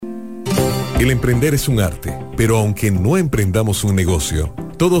El emprender es un arte, pero aunque no emprendamos un negocio,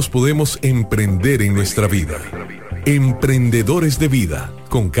 todos podemos emprender en nuestra vida. Emprendedores de Vida,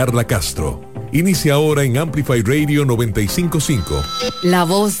 con Carla Castro. Inicia ahora en Amplify Radio 95.5. La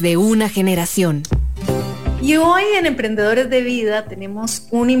voz de una generación. Y hoy en Emprendedores de Vida tenemos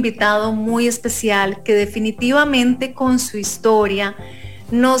un invitado muy especial que definitivamente con su historia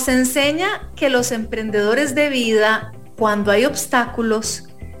nos enseña que los emprendedores de vida, cuando hay obstáculos,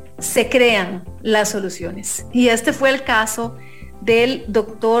 se crean las soluciones. Y este fue el caso del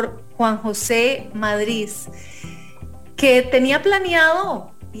doctor Juan José Madriz, que tenía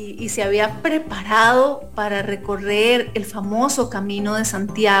planeado y se había preparado para recorrer el famoso Camino de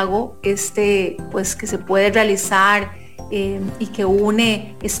Santiago, pues que se puede realizar y que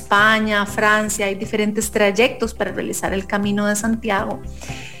une España, Francia. Hay diferentes trayectos para realizar el Camino de Santiago.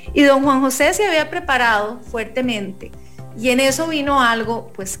 Y don Juan José se había preparado fuertemente. Y en eso vino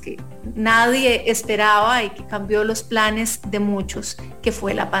algo pues que nadie esperaba y que cambió los planes de muchos, que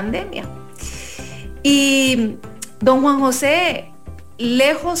fue la pandemia. Y don Juan José,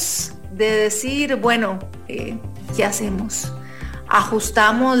 lejos de decir, bueno, ¿qué hacemos?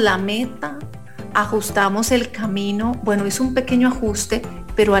 Ajustamos la meta, ajustamos el camino. Bueno, hizo un pequeño ajuste,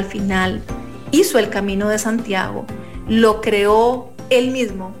 pero al final hizo el Camino de Santiago, lo creó él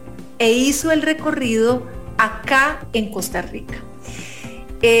mismo e hizo el recorrido acá en Costa Rica.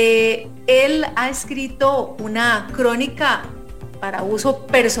 Él ha escrito una crónica para uso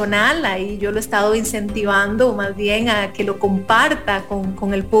personal, ahí yo lo he estado incentivando más bien a que lo comparta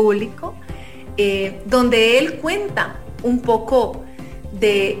con el público, donde él cuenta un poco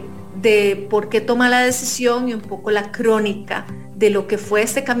de por qué toma la decisión y un poco la crónica de lo que fue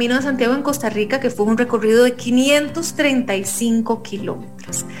este Camino de Santiago en Costa Rica, que fue un recorrido de 535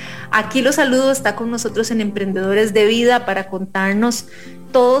 kilómetros. Aquí lo saludo, está con nosotros en Emprendedores de Vida para contarnos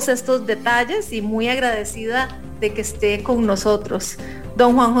todos estos detalles y muy agradecida de que esté con nosotros.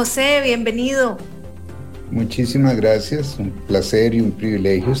 Don Juan José, bienvenido. Muchísimas gracias, un placer y un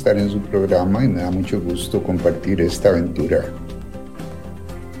privilegio estar en su programa y me da mucho gusto compartir esta aventura.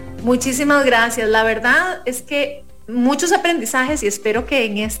 Muchísimas gracias, la verdad es que muchos aprendizajes y espero que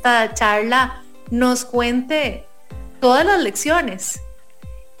en esta charla nos cuente todas las lecciones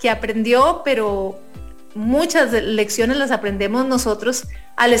que aprendió, pero muchas lecciones las aprendemos nosotros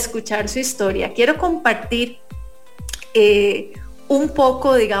al escuchar su historia. Quiero compartir un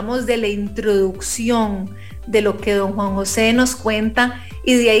poco, digamos, de la introducción de lo que don Juan José nos cuenta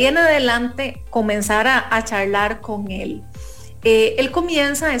y de ahí en adelante comenzar a charlar con él. Él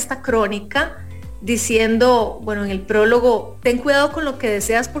comienza esta crónica diciendo, bueno, en el prólogo, ten cuidado con lo que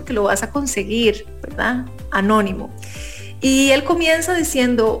deseas porque lo vas a conseguir, ¿verdad? Anónimo. Y él comienza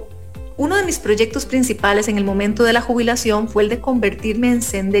diciendo, uno de mis proyectos principales en el momento de la jubilación fue el de convertirme en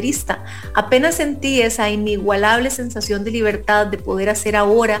senderista. Apenas sentí esa inigualable sensación de libertad de poder hacer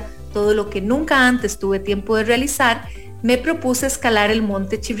ahora todo lo que nunca antes tuve tiempo de realizar, me propuse escalar el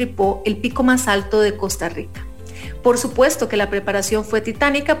monte Chirripó, el pico más alto de Costa Rica. Por supuesto que la preparación fue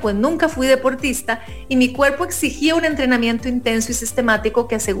titánica, pues nunca fui deportista y mi cuerpo exigía un entrenamiento intenso y sistemático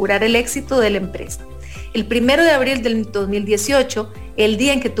que asegurara el éxito de la empresa. El 1 de abril del 2018, el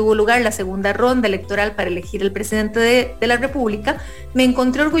día en que tuvo lugar la segunda ronda electoral para elegir el presidente de la República, me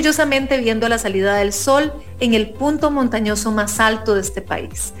encontré orgullosamente viendo la salida del sol en el punto montañoso más alto de este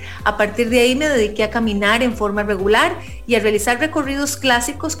país. A partir de ahí me dediqué a caminar en forma regular y a realizar recorridos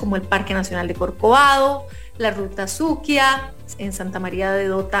clásicos como el Parque Nacional de Corcovado, la Ruta Suquia, en Santa María de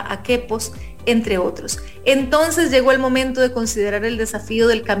Dota a Quepos, entre otros. Entonces llegó el momento de considerar el desafío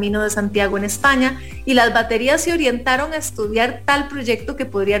del Camino de Santiago en España y las baterías se orientaron a estudiar tal proyecto que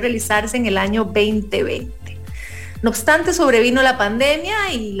podría realizarse en el año 2020. No obstante, sobrevino la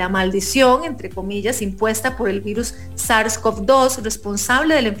pandemia y la maldición, entre comillas, impuesta por el virus SARS-CoV-2,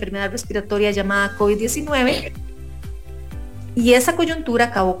 responsable de la enfermedad respiratoria llamada COVID-19, y esa coyuntura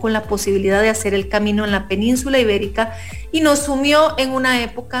acabó con la posibilidad de hacer el camino en la península ibérica y nos sumió en una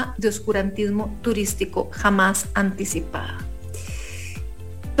época de oscurantismo turístico jamás anticipada.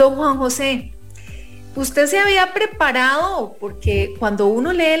 Don Juan José, usted se había preparado porque cuando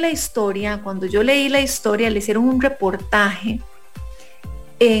uno lee la historia, cuando yo leí la historia, le hicieron un reportaje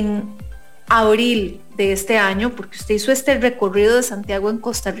en abril de este año, porque usted hizo este recorrido de Santiago en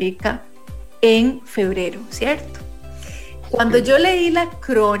Costa Rica en febrero, ¿cierto? Cuando yo leí la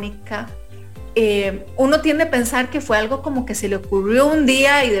crónica, uno tiende a pensar que fue algo como que se le ocurrió un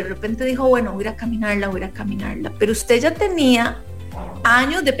día y de repente dijo, bueno, voy a caminarla. Pero usted ya tenía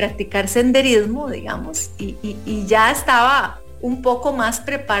años de practicar senderismo, digamos, y ya estaba un poco más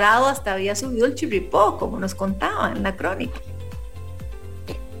preparado, hasta había subido el Chirripó, como nos contaba en la crónica.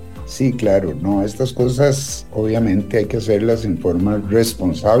 Sí, claro, no, estas cosas obviamente hay que hacerlas en forma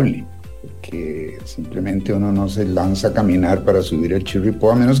responsable, porque simplemente uno no se lanza a caminar para subir el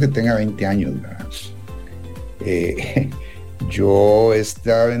Chirripó a menos que tenga 20 años, ¿verdad? Yo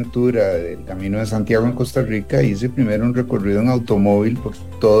esta aventura del Camino de Santiago en Costa Rica hice primero un recorrido en automóvil por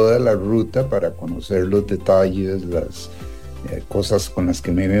toda la ruta para conocer los detalles, las cosas con las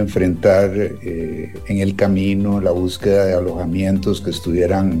que me iba a enfrentar en el camino, la búsqueda de alojamientos que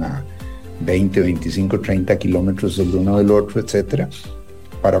estuvieran a 20, 25, 30 kilómetros el uno del otro, etcétera,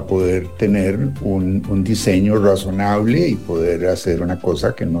 para poder tener un diseño razonable y poder hacer una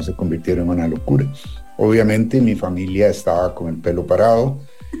cosa que no se convirtiera en una locura. Obviamente mi familia estaba con el pelo parado,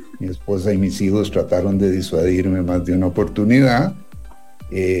 mi esposa y mis hijos trataron de disuadirme más de una oportunidad,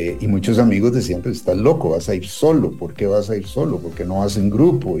 y muchos amigos decían, pues estás loco, vas a ir solo. ¿Por qué vas a ir solo? ¿Por qué no vas en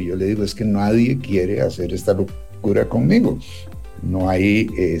grupo? Y yo le digo, es que nadie quiere hacer esta locura conmigo. No hay,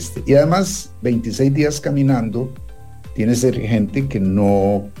 y además 26 días caminando, tiene que ser gente que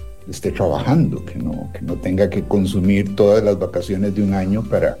no esté trabajando, que no tenga que consumir todas las vacaciones de un año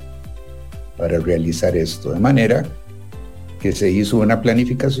para realizar esto. De manera que se hizo una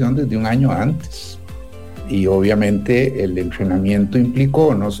planificación desde un año antes. Y obviamente el entrenamiento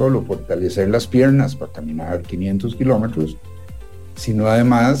implicó no solo fortalecer las piernas para caminar 500 kilómetros, sino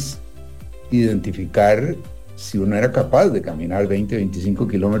además identificar si uno era capaz de caminar 20, 25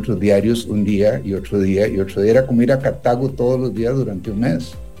 kilómetros diarios un día y otro día y otro día. Era como ir a Cartago todos los días durante un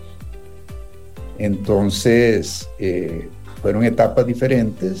mes. Entonces, fueron etapas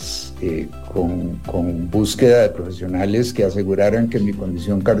diferentes, con búsqueda de profesionales que aseguraran que mi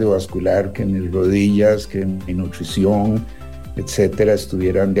condición cardiovascular, que mis rodillas, que mi nutrición, etcétera,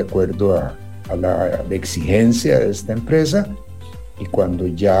 estuvieran de acuerdo a la exigencia de esta empresa. Y cuando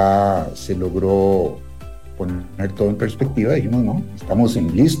ya se logró poner todo en perspectiva, dijimos, no, estamos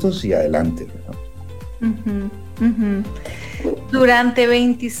listos y adelante, ¿verdad? Durante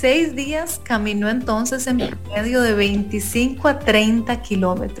 26 días caminó entonces en promedio de 25 a 30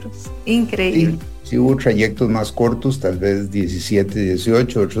 kilómetros. Increíble. Sí, hubo trayectos más cortos, tal vez 17,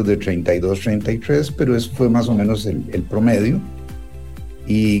 18, otros de 32, 33, pero eso fue más o menos el promedio.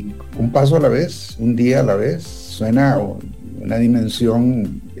 Y un paso a la vez, un día a la vez, suena una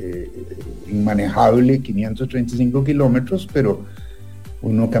dimensión inmanejable, 535 kilómetros, pero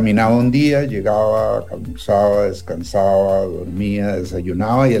uno caminaba un día, llegaba, almorzaba, descansaba, dormía,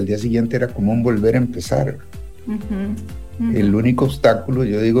 desayunaba y al día siguiente era como un volver a empezar. El único obstáculo,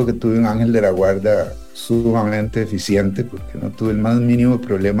 yo digo que tuve un ángel de la guarda sumamente eficiente porque no tuve el más mínimo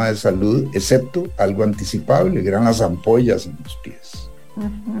problema de salud, excepto algo anticipable, que eran las ampollas en los pies.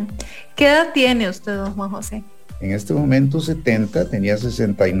 ¿Qué edad tiene usted, don Juan José? En este momento 70, tenía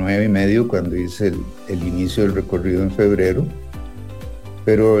 69 y medio cuando hice el inicio del recorrido en febrero.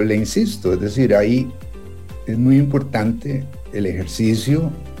 Pero le insisto, es decir, ahí es muy importante el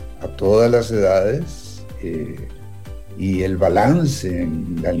ejercicio a todas las edades y el balance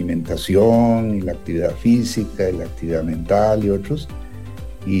en la alimentación y la actividad física y la actividad mental y otros.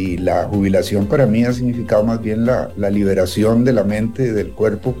 Y la jubilación para mí ha significado más bien la liberación de la mente y del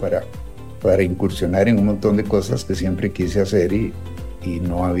cuerpo para incursionar en un montón de cosas que siempre quise hacer y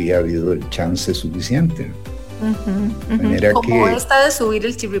no había habido el chance suficiente. Como esta de subir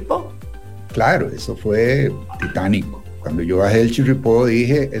el Chirripó. Claro, eso fue titánico. Cuando yo bajé el Chirripó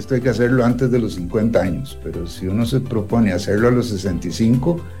dije, esto hay que hacerlo antes de los 50 años, pero si uno se propone hacerlo a los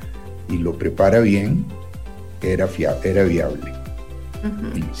 65 y lo prepara bien, era viable.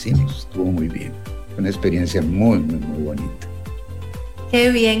 Y lo hicimos, estuvo muy bien. Fue una experiencia muy, muy, muy bonita.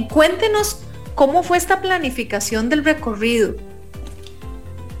 Qué bien. Cuéntenos cómo fue esta planificación del recorrido.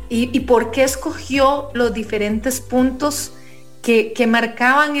 ¿Y por qué escogió los diferentes puntos que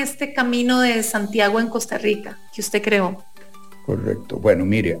marcaban este camino de Santiago en Costa Rica que usted creó? Correcto. Bueno,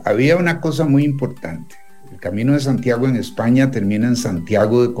 mire, había una cosa muy importante. El camino de Santiago en España termina en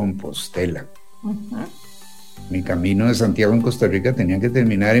Santiago de Compostela. Mi camino de Santiago en Costa Rica tenía que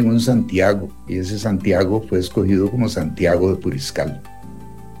terminar en un Santiago, y ese Santiago fue escogido como Santiago de Puriscal.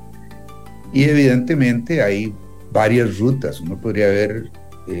 Y evidentemente hay varias rutas. Uno podría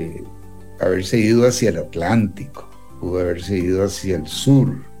haberse ido hacia el Atlántico, pudo haberse ido hacia el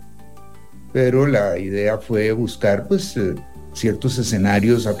sur, pero la idea fue buscar ciertos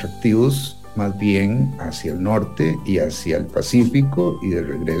escenarios atractivos más bien hacia el norte y hacia el Pacífico y de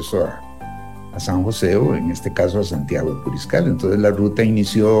regreso a San José, o en este caso a Santiago de Puriscal. Entonces la ruta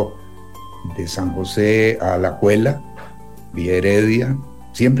inició de San José a Alajuela, vía Heredia,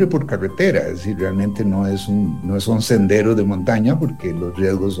 siempre por carretera, es decir, realmente no son senderos de montaña porque los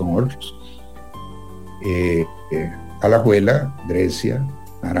riesgos son otros. Alajuela, Grecia,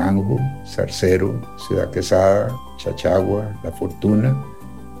 Naranjo, Zarcero, Ciudad Quesada, Chachagua, La Fortuna,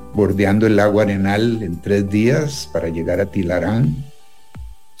 bordeando el lago Arenal en 3 días para llegar a Tilarán,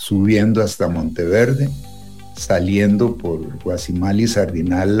 subiendo hasta Monteverde, saliendo por Guasimal y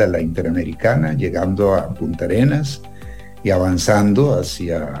Sardinal a la Interamericana, llegando a Punta Arenas y avanzando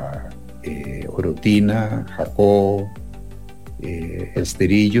hacia Orotina, Jacó,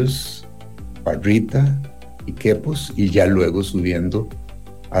 Esterillos, Parrita y Quepos, y ya luego subiendo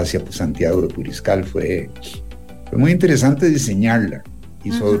hacia Santiago de Puriscal. Fue muy interesante diseñarla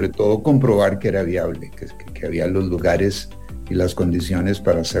y sobre todo comprobar que era viable, que había los lugares y las condiciones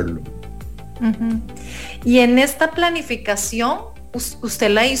para hacerlo. Y en esta planificación, ¿usted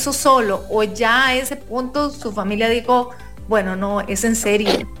la hizo solo o ya a ese punto su familia dijo, bueno, no, es en serio?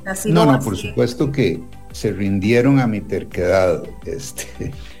 No, por supuesto que se rindieron a mi terquedad.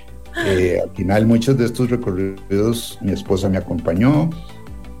 Al final muchos de estos recorridos mi esposa me acompañó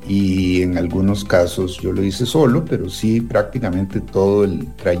y en algunos casos yo lo hice solo, pero sí prácticamente todo el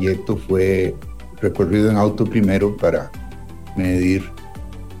trayecto fue recorrido en auto primero para medir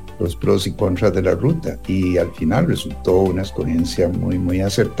los pros y contras de la ruta, y al final resultó una experiencia muy, muy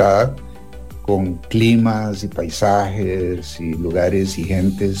acertada, con climas y paisajes y lugares y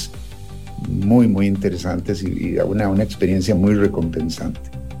gentes muy, muy interesantes y una experiencia muy recompensante.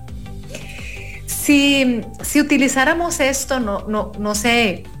 Si utilizáramos esto, no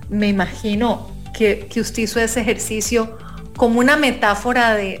sé, me imagino que usted hizo ese ejercicio como una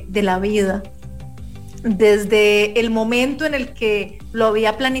metáfora de la vida, desde el momento en el que lo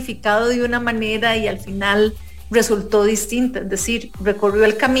había planificado de una manera y al final resultó distinta, es decir, recorrió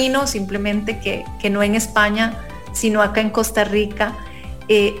el camino, simplemente que no en España, sino acá en Costa Rica.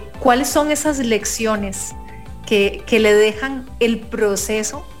 ¿Cuáles son esas lecciones que le dejan el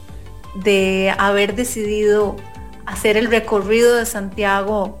proceso de haber decidido hacer el recorrido de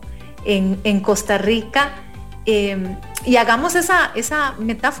Santiago en Costa Rica? Y hagamos esa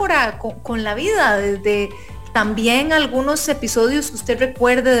metáfora con la vida, desde también algunos episodios que usted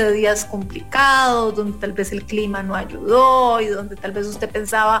recuerde de días complicados, donde tal vez el clima no ayudó y donde tal vez usted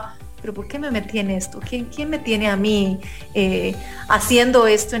pensaba, pero ¿por qué me metí en esto? ¿Quién me tiene a mí haciendo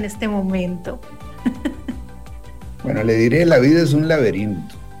esto en este momento? Bueno, le diré, la vida es un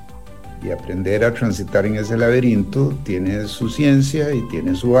laberinto y aprender a transitar en ese laberinto tiene su ciencia y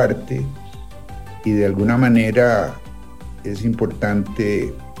tiene su arte, y de alguna manera es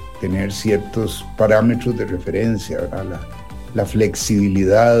importante tener ciertos parámetros de referencia, ¿verdad? La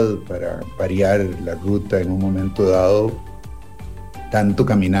flexibilidad para variar la ruta en un momento dado, tanto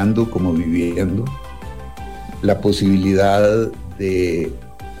caminando como viviendo, la posibilidad de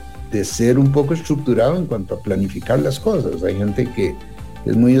ser un poco estructurado en cuanto a planificar las cosas. Hay gente que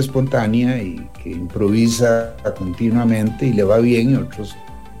es muy espontánea y que improvisa continuamente y le va bien, y otros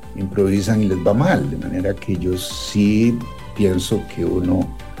improvisan y les va mal, de manera que yo sí pienso que uno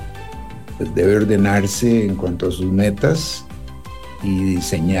pues debe ordenarse en cuanto a sus metas y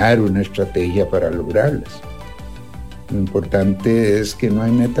diseñar una estrategia para lograrlas. Lo importante es que no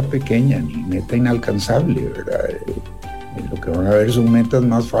hay meta pequeña ni meta inalcanzable, ¿verdad? Lo que van a haber son metas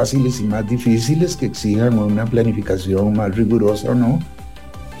más fáciles y más difíciles que exijan una planificación más rigurosa o no,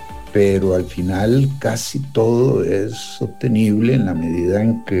 pero al final casi todo es obtenible en la medida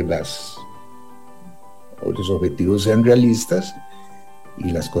en que los objetivos sean realistas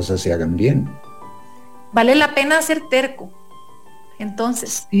y las cosas se hagan bien. Vale la pena ser terco,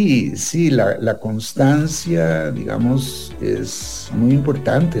 entonces. Sí, la constancia, digamos, es muy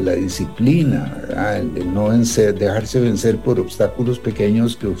importante, la disciplina, ¿verdad? El no dejarse vencer por obstáculos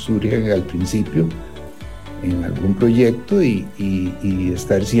pequeños que surgen al principio en algún proyecto y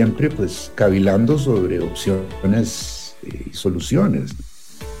estar siempre pues cavilando sobre opciones y soluciones.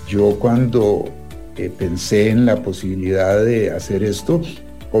 Yo cuando pensé en la posibilidad de hacer esto,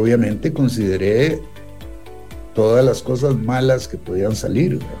 obviamente consideré todas las cosas malas que podían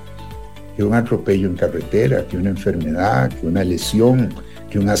salir, ¿verdad? Que un atropello en carretera, que una enfermedad, que una lesión,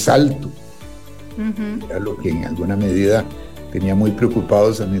 que un asalto. Era lo que en alguna medida tenía muy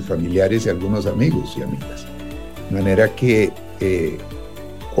preocupados a mis familiares y a algunos amigos y amigas. De manera que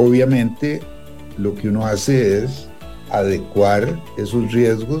obviamente lo que uno hace es adecuar esos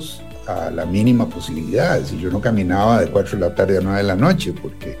riesgos a la mínima posibilidad. Si yo no caminaba de 4 de la tarde a 9 de la noche,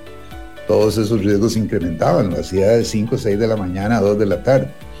 porque todos esos riesgos se incrementaban, lo hacía de 5 o 6 de la mañana a 2 de la tarde.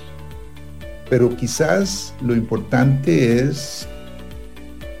 Pero quizás lo importante es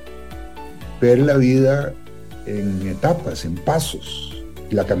ver la vida en etapas, en pasos.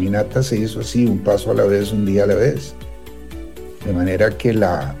 La caminata se hizo así, un paso a la vez, un día a la vez. De manera que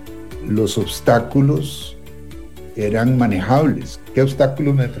los obstáculos eran manejables. ¿Qué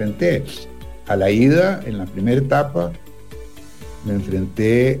obstáculos me enfrenté? A la ida, en la primera etapa, me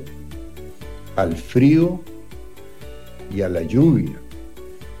enfrenté al frío y a la lluvia.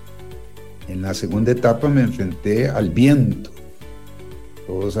 En la segunda etapa me enfrenté al viento.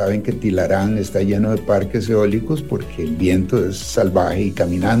 Todos saben que Tilarán está lleno de parques eólicos porque el viento es salvaje, y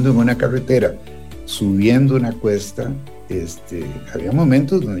caminando en una carretera, subiendo una cuesta, había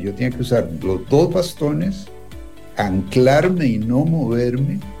momentos donde yo tenía que usar los dos bastones, anclarme y no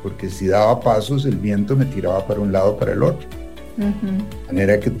moverme, porque si daba pasos el viento me tiraba para un lado o para el otro. De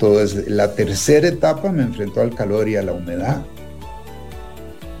manera que la tercera etapa me enfrentó al calor y a la humedad.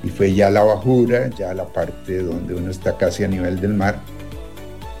 Y fue ya la bajura, ya la parte donde uno está casi a nivel del mar,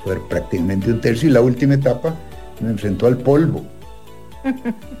 fue prácticamente un tercio. Y la última etapa me enfrentó al polvo.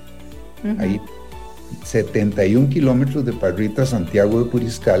 Hay 71 kilómetros de Parrita a Santiago de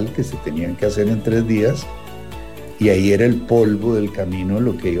Puriscal que se tenían que hacer en 3 días, y ahí era el polvo del camino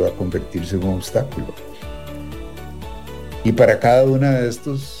lo que iba a convertirse en un obstáculo. Y para cada una de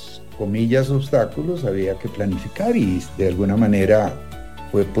estos, comillas, obstáculos había que planificar, y de alguna manera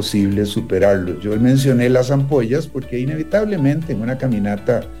fue posible superarlos. Yo mencioné las ampollas porque inevitablemente en una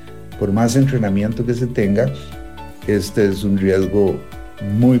caminata, por más entrenamiento que se tenga, este es un riesgo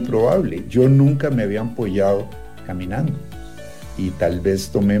muy probable. Yo nunca me había ampollado caminando, y tal vez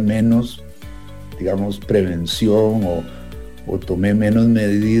tomé menos, digamos, prevención o tomé menos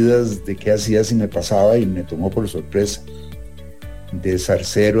medidas de qué hacía si me pasaba, y me tomó por sorpresa. De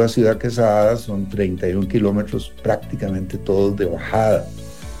Zarcero a Ciudad Quesada son 31 kilómetros, prácticamente todos de bajada.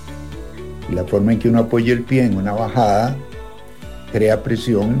 Y la forma en que uno apoya el pie en una bajada crea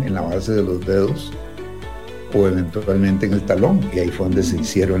presión en la base de los dedos o eventualmente en el talón, y ahí fue donde se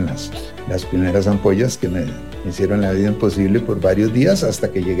hicieron las primeras ampollas que me hicieron la vida imposible por varios días, hasta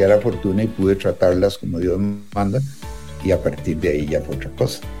que llegué a la fortuna y pude tratarlas como Dios manda, y a partir de ahí ya fue otra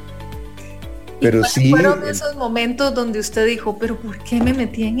cosa. Pero sí, fueron esos momentos donde usted dijo, pero ¿por qué me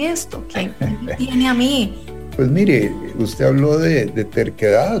metí en esto? ¿Qué me tiene a mí? Pues mire, usted habló de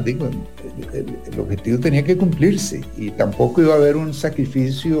terquedad, digo, el objetivo tenía que cumplirse, y tampoco iba a haber un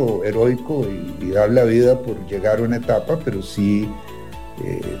sacrificio heroico y dar la vida por llegar a una etapa, pero sí,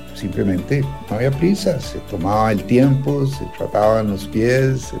 simplemente no había prisa, se tomaba el tiempo, se trataban los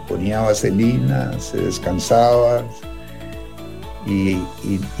pies, se ponía vaselina, se descansaba, y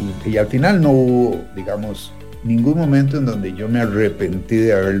al final no hubo, digamos, ningún momento en donde yo me arrepentí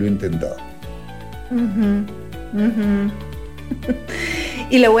de haberlo intentado.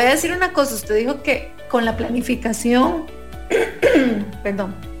 Y le voy a decir una cosa, usted dijo que con la planificación,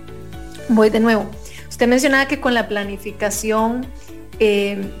 perdón, voy de nuevo, usted mencionaba que con la planificación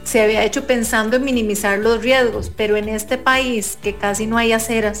se había hecho pensando en minimizar los riesgos, pero en este país que casi no hay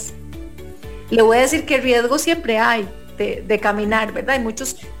aceras, le voy a decir que riesgo siempre hay de caminar, ¿verdad? Hay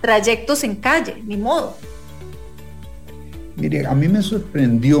muchos trayectos en calle, ni modo. Mire, a mí me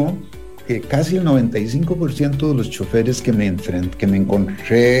sorprendió que casi el 95% de los choferes que me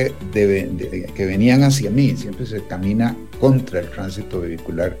encontré que venían hacia mí, siempre se camina contra el tránsito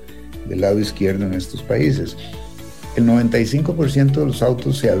vehicular del lado izquierdo en estos países, el 95% de los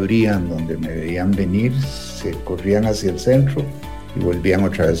autos se abrían donde me veían venir, se corrían hacia el centro y volvían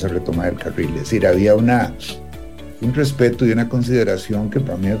otra vez a retomar el carril. Es decir, había un respeto y una consideración que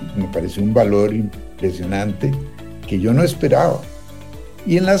para mí me pareció un valor impresionante que yo no esperaba.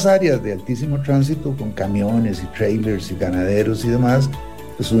 Y en las áreas de altísimo tránsito, con camiones y trailers y ganaderos y demás,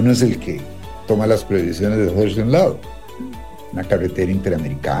 pues uno es el que toma las previsiones de hacerse a un lado. Una carretera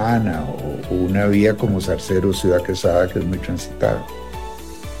interamericana o una vía como Zarcero, Ciudad Quesada, que es muy transitada.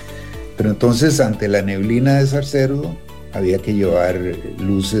 Pero entonces, ante la neblina de Zarcero, había que llevar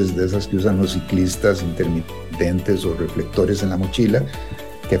luces de esas que usan los ciclistas, intermitentes o reflectores en la mochila,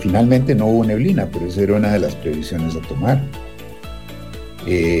 que finalmente no hubo neblina, pero esa era una de las previsiones a tomar.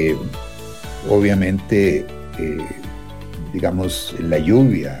 Obviamente, digamos, la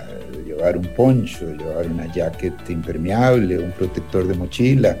lluvia, llevar un poncho, llevar una jacket impermeable, un protector de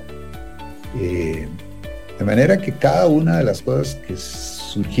mochila, de manera que cada una de las cosas que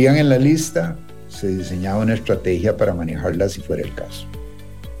surgían en la lista se diseñaba una estrategia para manejarlas si fuera el caso.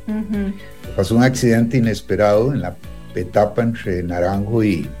 Pasó un accidente inesperado en la etapa entre Naranjo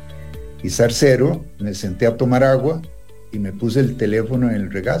y Zarcero. Me senté a tomar agua y me puse el teléfono en el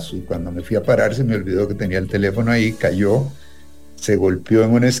regazo, y cuando me fui a parar se me olvidó que tenía el teléfono ahí, cayó, se golpeó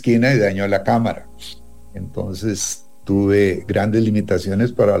en una esquina y dañó la cámara. Entonces tuve grandes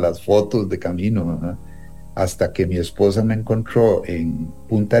limitaciones para las fotos de camino, ¿no? Hasta que mi esposa me encontró en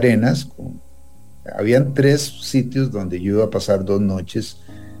Punta Arenas. Habían 3 sitios donde yo iba a pasar 2 noches,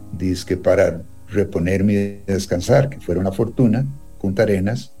 dizque para reponerme y descansar, que fueron La Fortuna, Punta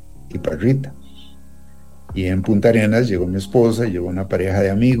Arenas y Parrita. Y en Punta Arenas llegó mi esposa, llegó una pareja de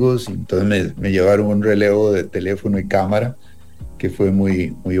amigos, y entonces me llevaron un relevo de teléfono y cámara, que fue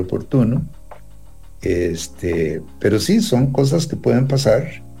muy, muy oportuno. Pero sí, son cosas que pueden pasar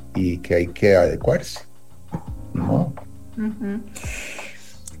y que hay que adecuarse, ¿no? Uh-huh.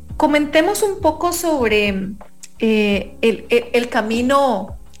 Comentemos un poco sobre el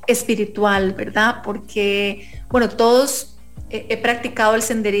camino espiritual, ¿verdad? Porque, bueno, todos he practicado el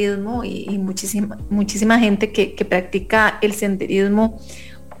senderismo y muchísima gente que practica el senderismo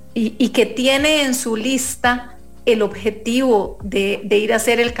y que tiene en su lista el objetivo de ir a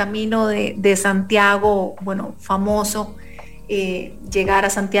hacer el camino de Santiago, bueno, famoso, llegar a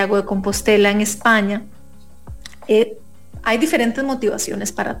Santiago de Compostela en España. Hay diferentes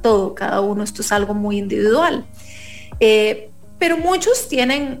motivaciones para todo, cada uno, esto es algo muy individual. Pero muchos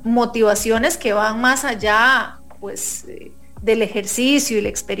tienen motivaciones que van más allá, pues, del ejercicio y la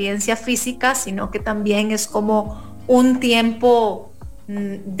experiencia física, sino que también es como un tiempo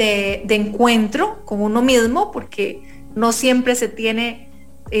de encuentro con uno mismo, porque no siempre se tiene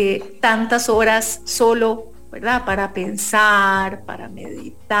tantas horas solo, ¿verdad? Para pensar, para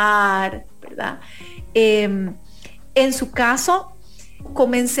meditar, ¿verdad? En su caso,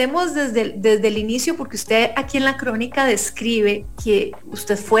 comencemos desde el inicio, porque usted aquí en la crónica describe que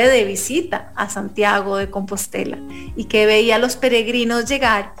usted fue de visita a Santiago de Compostela y que veía a los peregrinos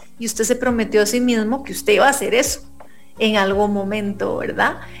llegar, y usted se prometió a sí mismo que usted iba a hacer eso en algún momento,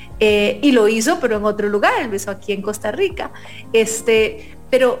 ¿verdad? Y lo hizo, pero en otro lugar, lo hizo aquí en Costa Rica.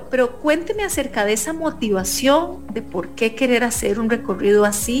 Pero cuénteme acerca de esa motivación, de por qué querer hacer un recorrido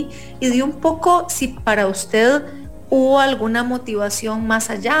así, y de un poco si para usted hubo alguna motivación más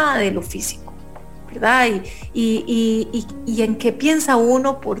allá de lo físico, ¿verdad? Y en qué piensa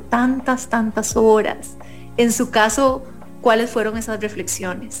uno por tantas horas. En su caso, ¿cuáles fueron esas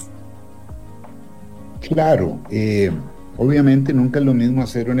reflexiones? Claro, obviamente nunca es lo mismo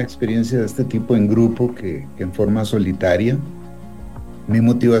hacer una experiencia de este tipo en grupo que en forma solitaria. Mi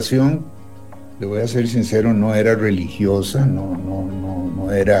motivación, le voy a ser sincero, no era religiosa,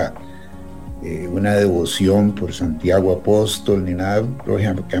 no era una devoción por Santiago Apóstol ni nada.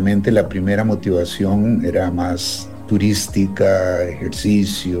 Lógicamente la primera motivación era más turística,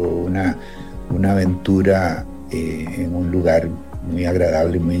 ejercicio, una aventura en un lugar muy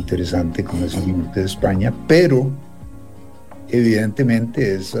agradable, muy interesante como es el norte de España, pero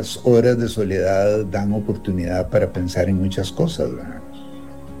evidentemente esas horas de soledad dan oportunidad para pensar en muchas cosas, ¿verdad?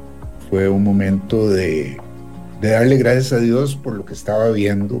 Fue un momento de darle gracias a Dios por lo que estaba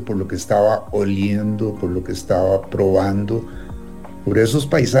viendo, por lo que estaba oliendo, por lo que estaba probando, por esos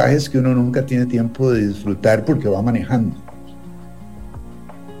paisajes que uno nunca tiene tiempo de disfrutar porque va manejando.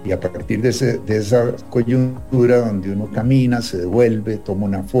 Y a partir de esa coyuntura donde uno camina, se devuelve, toma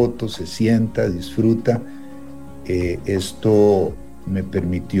una foto, se sienta, disfruta, esto me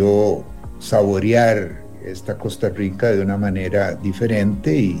permitió saborear esta Costa Rica de una manera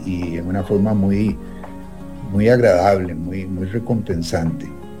diferente y en una forma muy agradable, muy recompensante.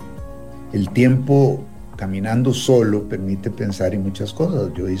 El tiempo caminando solo permite pensar en muchas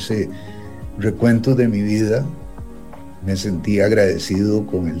cosas. Yo hice recuentos de mi vida, me sentí agradecido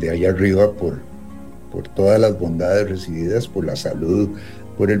con el de allá arriba por todas las bondades recibidas, por la salud,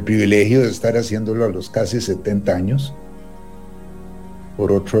 por el privilegio de estar haciéndolo a los casi 70 años.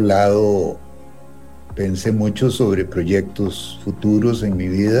 Por otro lado, pensé mucho sobre proyectos futuros en mi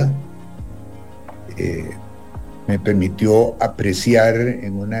vida. Me permitió apreciar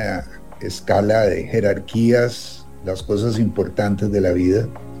en una escala de jerarquías las cosas importantes de la vida.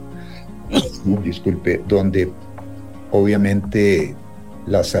 Disculpe, donde obviamente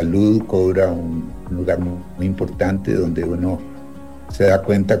la salud cobra un lugar muy importante, donde uno se da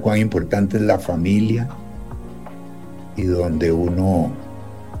cuenta cuán importante es la familia y donde uno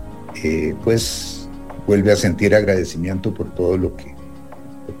pues vuelve a sentir agradecimiento por todo lo que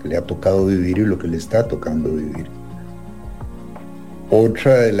le ha tocado vivir y lo que le está tocando vivir.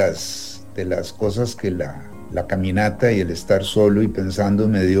 Otra de las cosas que la caminata y el estar solo y pensando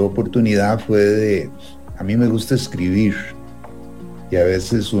me dio oportunidad fue a mí me gusta escribir, y a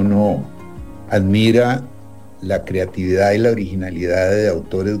veces uno admira la creatividad y la originalidad de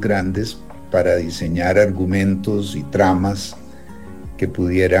autores grandes para diseñar argumentos y tramas que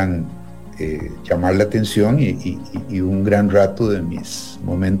pudieran llamar la atención, y un gran rato de mis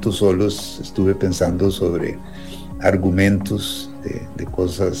momentos solos estuve pensando sobre argumentos de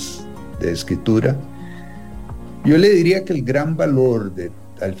cosas de escritura. Yo le diría que el gran valor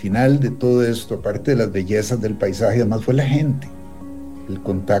al final de todo esto, aparte de las bellezas del paisaje, además fue la el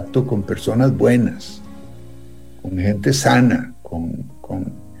contacto con personas buenas, con gente sana, con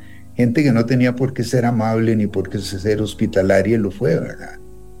gente que no tenía por qué ser amable ni por qué ser hospitalaria, y lo fue, ¿verdad?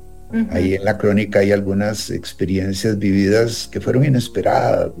 Uh-huh. Ahí en la crónica hay algunas experiencias vividas que fueron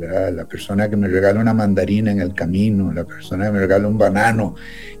inesperadas, ¿verdad? La persona que me regala una mandarina en el camino, la persona que me regala un banano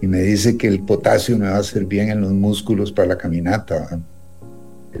y me dice que el potasio me va a hacer bien en los músculos para la caminata, ¿verdad?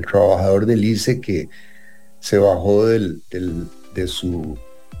 El trabajador del ICE que se bajó de su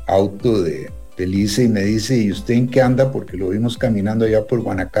auto del ICE y me dice, ¿y usted en qué anda? Porque lo vimos caminando allá por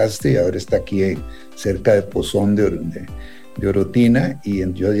Guanacaste y ahora está aquí cerca de Pozón de Orotina, y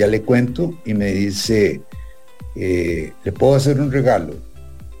yo ya le cuento y me dice, ¿le puedo hacer un regalo?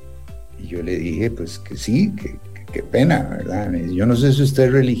 Y yo le dije, pues que sí, qué pena, ¿verdad? Me dice, yo no sé si usted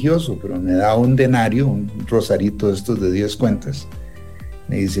es religioso, pero me da un denario, un rosarito de estos de 10 cuentas.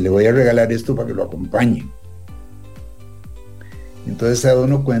 Me dice, le voy a regalar esto para que lo acompañe. Entonces se da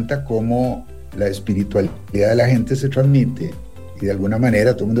uno cuenta cómo la espiritualidad de la gente se transmite, y de alguna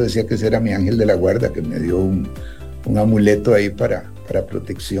manera todo el mundo decía que ese era mi ángel de la guarda, que me dio un amuleto ahí para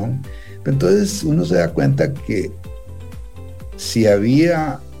protección. Entonces uno se da cuenta que si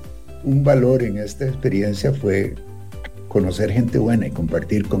había un valor en esta experiencia fue conocer gente buena y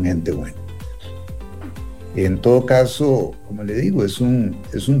compartir con gente buena. En todo caso, como le digo, es un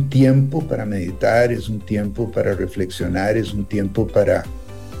tiempo para meditar, es un tiempo para reflexionar, es un tiempo para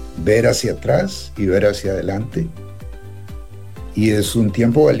ver hacia atrás y ver hacia adelante. Y es un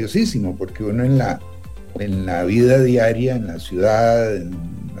tiempo valiosísimo porque uno en la vida diaria, en la ciudad, en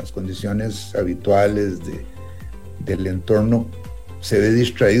las condiciones habituales del entorno, se ve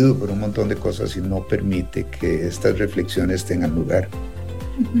distraído por un montón de cosas y no permite que estas reflexiones tengan lugar.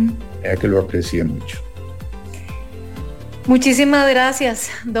 Uh-huh. Ya que lo aprecié mucho. Muchísimas gracias,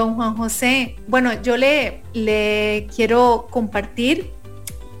 don Juan José. Bueno, yo le quiero compartir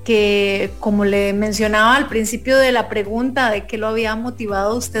que, como le mencionaba al principio de la pregunta de qué lo había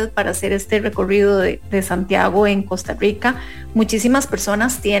motivado a usted para hacer este recorrido de Santiago en Costa Rica, muchísimas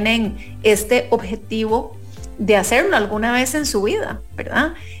personas tienen este objetivo de hacerlo alguna vez en su vida,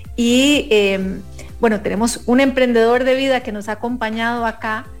 ¿verdad? Y bueno, tenemos un emprendedor de vida que nos ha acompañado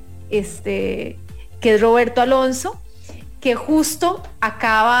acá, que es Roberto Alonso, que justo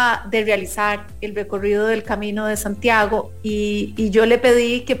acaba de realizar el recorrido del Camino de Santiago, y yo le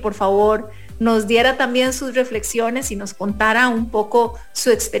pedí que por favor nos diera también sus reflexiones y nos contara un poco su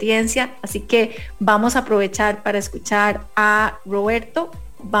experiencia, así que vamos a aprovechar para escuchar a Roberto.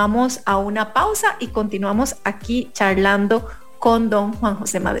 Vamos a una pausa y continuamos aquí charlando con don Juan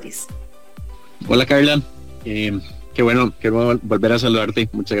José Madriz. Hola Carla, qué bueno volver a saludarte,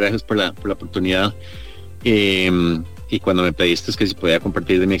 muchas gracias por la oportunidad. Y cuando me pediste que si podía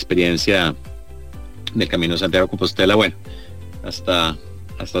compartir de mi experiencia del Camino de Santiago de Compostela, bueno, hasta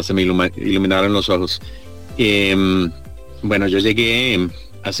se me iluminaron los ojos. Bueno, yo llegué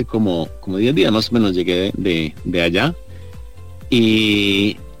hace como 10 días más o menos, llegué de allá,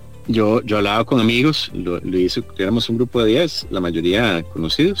 y yo hablaba con amigos, lo hice, éramos un grupo de 10, la mayoría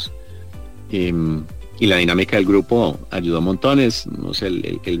conocidos, y la dinámica del grupo ayudó montones, no sé,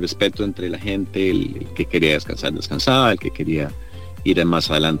 el respeto entre la gente, el que quería descansar, descansaba, el que quería ir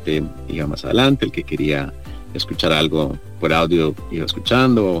más adelante, iba más adelante, el que quería escuchar algo por audio, iba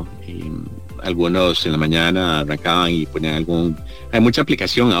escuchando, y algunos en la mañana arrancaban y ponían hay mucha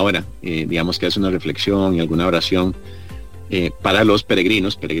aplicación ahora, digamos que hace una reflexión y alguna oración para los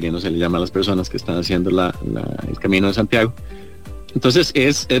peregrinos se le llama a las personas que están haciendo el Camino de Santiago. Entonces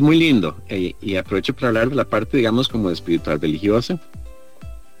es muy lindo, y aprovecho para hablar de la parte, digamos, como espiritual religiosa.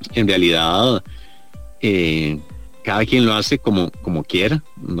 En realidad, cada quien lo hace como quiera,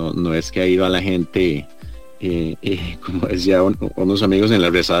 no es que ha ido a la gente, como decía unos amigos, en la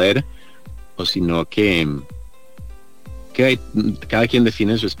rezadera, o sino que cada quien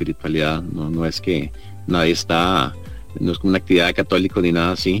define su espiritualidad, no es que nadie no es como una actividad católica ni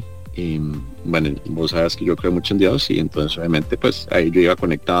nada así. Bueno, vos sabes que yo creo mucho en Dios, y entonces obviamente pues ahí yo iba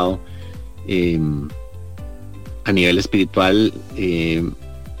conectado. A nivel espiritual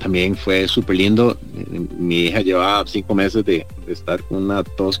también fue súper lindo. Mi hija llevaba 5 meses de estar con una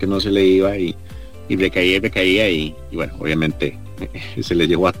tos que no se le iba, y recaía y bueno, obviamente se le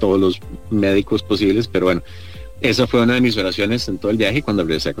llevó a todos los médicos posibles, pero bueno, esa fue una de mis oraciones en todo el viaje. Cuando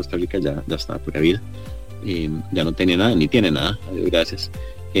regresé a Costa Rica ya estaba pura vida, ya no tenía nada, ni tiene nada, gracias.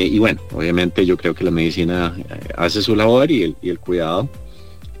 Y bueno, obviamente yo creo que la medicina hace su labor y el cuidado,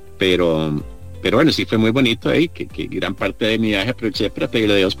 pero bueno, sí fue muy bonito ahí, que gran parte de mi viaje aproveché para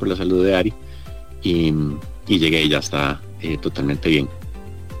pedirle a Dios por la salud de Ari, y llegué y ya está totalmente bien.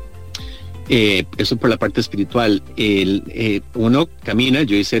 Eso por la parte espiritual. Uno camina,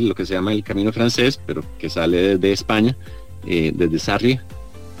 yo hice lo que se llama el camino francés, pero que sale desde España, desde Sarri.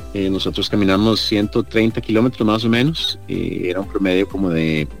 Nosotros caminamos 130 kilómetros más o menos, era un promedio como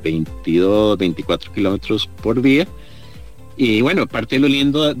de 22, 24 kilómetros por día. Y bueno, parte de lo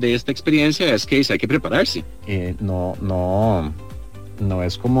lindo de esta experiencia es que hay que prepararse. No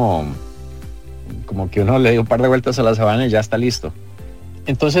es como que uno le dio un par de vueltas a la sabana y ya está listo.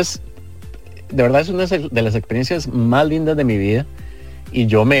 Entonces, de verdad es una de las experiencias más lindas de mi vida. Y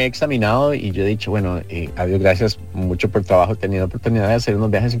yo me he examinado y yo he dicho, bueno, a Dios gracias mucho por el trabajo. He tenido oportunidad de hacer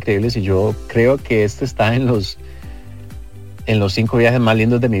unos viajes increíbles y yo creo que este está en los 5 viajes más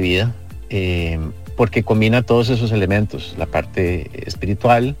lindos de mi vida, porque combina todos esos elementos, la parte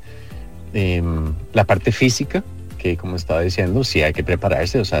espiritual, la parte física, que como estaba diciendo, sí hay que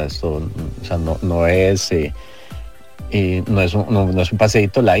prepararse, o sea, esto, o sea, no es un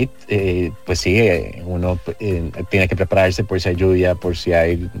paseíto light, pues sí, uno tiene que prepararse por si hay lluvia, por si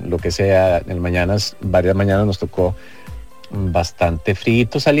hay lo que sea. Varias mañanas nos tocó bastante frío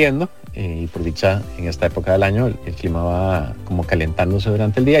saliendo, y por dicha en esta época del año el clima va como calentándose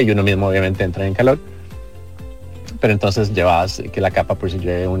durante el día y uno mismo obviamente entra en calor, pero entonces llevabas que la capa por si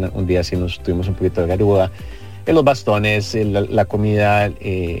llueve. Un día sí nos tuvimos un poquito de garuda, los bastones, la comida,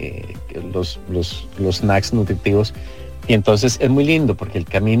 los snacks nutritivos. Y entonces es muy lindo porque el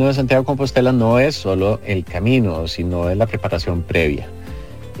camino de Santiago de Compostela no es solo el camino, sino es la preparación previa.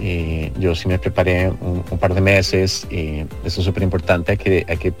 Yo sí me preparé un par de meses. Eso es súper importante.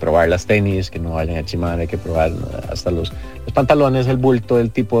 Hay que probar las tenis, que no vayan a chimar. Hay que probar hasta los pantalones, el bulto, el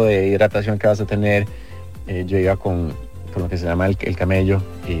tipo de hidratación que vas a tener. Yo iba con lo que se llama el camello,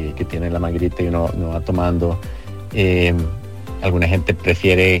 que tiene la manguerita y uno va tomando. Alguna gente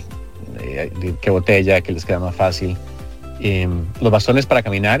prefiere que botella, que les queda más fácil. Los bastones para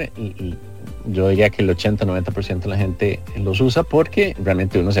caminar, yo diría que el 80-90% de la gente los usa porque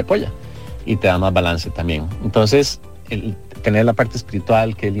realmente uno se apoya y te da más balance también. Entonces, tener la parte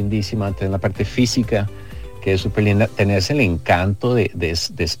espiritual, que es lindísima, tener la parte física, que es súper linda, tenerse el encanto de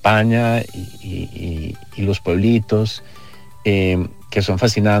España y los pueblitos, que son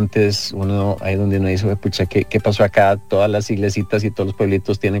fascinantes. Ahí donde uno dice, pucha, ¿qué pasó acá? Todas las iglesitas y todos los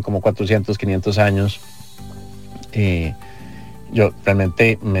pueblitos tienen como 400, 500 años. Yo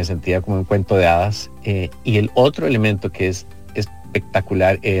realmente me sentía como un cuento de hadas. Y el otro elemento que es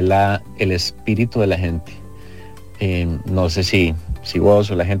espectacular es el espíritu de la gente. No sé si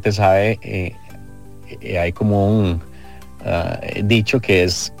vos o la gente sabe, hay como un dicho que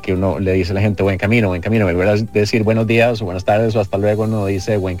es que uno le dice a la gente buen camino. En lugar de decir buenos días o buenas tardes o hasta luego, uno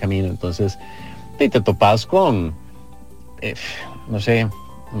dice buen camino. Entonces te topas con no sé,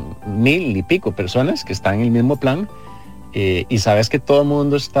 1000 y pico personas que están en el mismo plan, y sabes que todo el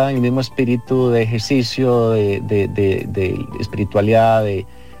mundo está en el mismo espíritu de ejercicio, de espiritualidad,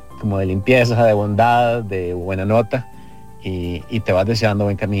 como de limpieza, de bondad, de buena nota, y te vas deseando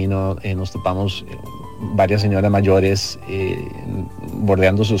buen camino. Nos topamos varias señoras mayores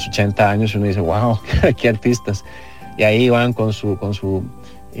bordeando sus 80 años y uno dice, wow, qué artistas. Y ahí van con su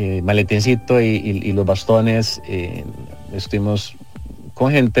maletincito y los bastones. Estuvimos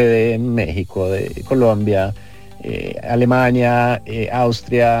con gente de México, de Colombia, Alemania,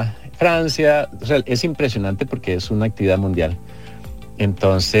 Austria, Francia. O sea, es impresionante porque es una actividad mundial.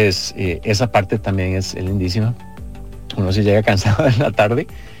 Entonces, esa parte también es lindísima. Uno se llega cansado en la tarde,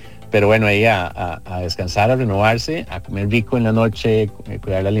 pero bueno, ahí a descansar, a renovarse, a comer rico en la noche,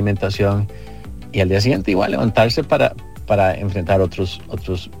 cuidar la alimentación y al día siguiente igual levantarse para enfrentar otros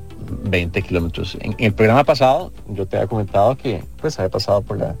 20 kilómetros. En el programa pasado yo te había comentado que pues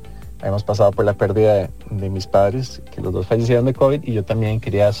habíamos pasado por la pérdida de mis padres, que los dos fallecieron de COVID, y yo también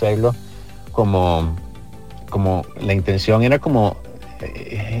quería hacerlo como la intención era como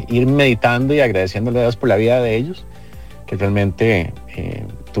ir meditando y agradeciéndole a Dios por la vida de ellos, que realmente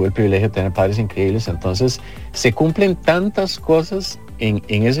tuve el privilegio de tener padres increíbles. Entonces se cumplen tantas cosas en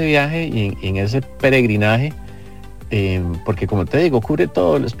ese viaje y en ese peregrinaje, porque como te digo, cubre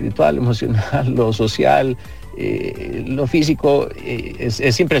todo, lo espiritual, lo emocional, lo social, lo físico.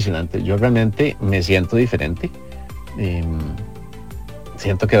 Es impresionante. Yo realmente me siento diferente,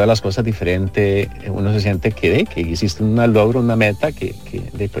 siento que veo las cosas diferente. Uno se siente que hiciste un logro, una meta que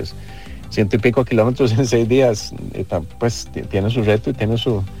pues 100 y pico kilómetros en 6 días, pues tiene su reto y tiene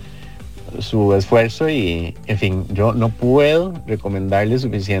su esfuerzo, y en fin, yo no puedo recomendarle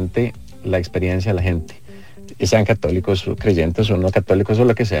suficiente la experiencia a la gente, sean católicos o creyentes o no católicos o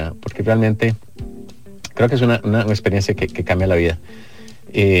lo que sea, porque realmente creo que es una experiencia que cambia la vida.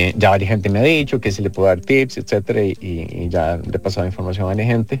 Ya varias gente me ha dicho que si le puedo dar tips, etcétera, y ya le he pasado información a la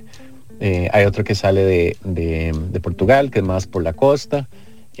gente. Hay otro que sale de Portugal, que es más por la costa.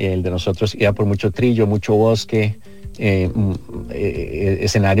 El de nosotros iba por mucho trillo, mucho bosque,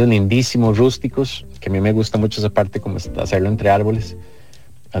 escenarios lindísimos, rústicos, que a mí me gusta mucho esa parte, como hacerlo entre árboles.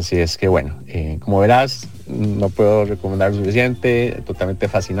 Así es que bueno, como verás, no puedo recomendar suficiente, totalmente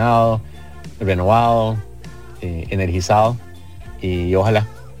fascinado, renovado, energizado, y ojalá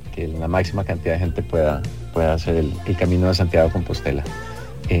que la máxima cantidad de gente pueda hacer el camino de Santiago de Compostela.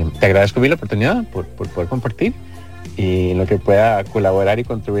 Te agradezco bien la oportunidad por poder compartir, y lo que pueda colaborar y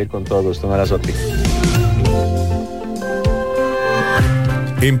contribuir, con todo gusto. Un abrazote.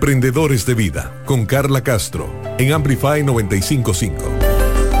 Emprendedores de Vida, con Carla Castro, en Amplify 95.5.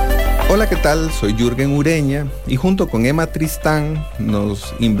 Hola, ¿qué tal? Soy Jürgen Ureña y junto con Emma Tristán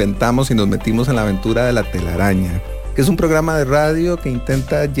nos inventamos y nos metimos en la aventura de La Telaraña, que es un programa de radio que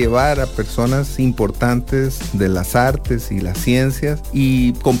intenta llevar a personas importantes de las artes y las ciencias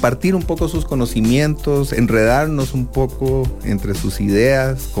y compartir un poco sus conocimientos, enredarnos un poco entre sus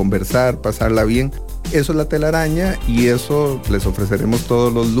ideas, conversar, pasarla bien. Eso es La Telaraña, y eso les ofreceremos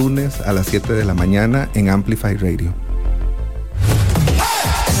todos los lunes a las 7 de la mañana en Amplify Radio.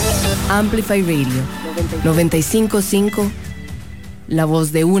 Amplify Radio 95.5, la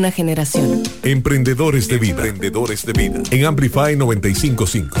voz de una generación. Emprendedores de Vida, en Amplify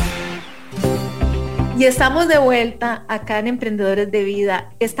 95.5. Y estamos de vuelta acá en Emprendedores de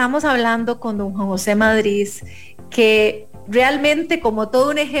Vida. Estamos hablando con don Juan José Madriz, que realmente, como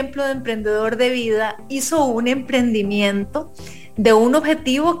todo un ejemplo de emprendedor de vida, hizo un emprendimiento de un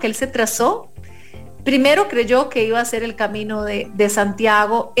objetivo que él se trazó. Primero creyó que iba a ser el camino de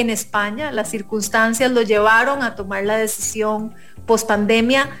Santiago en España. Las circunstancias lo llevaron a tomar la decisión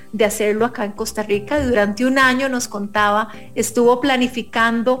pospandemia de hacerlo acá en Costa Rica. Y durante un año, nos contaba, estuvo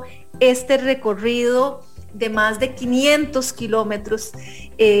planificando este recorrido de más de 500 kilómetros,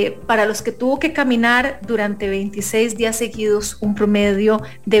 para los que tuvo que caminar durante 26 días seguidos, un promedio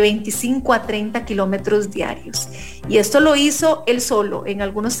de 25 a 30 kilómetros diarios. Y esto lo hizo él solo, en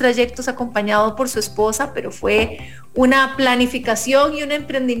algunos trayectos acompañado por su esposa, pero fue una planificación y un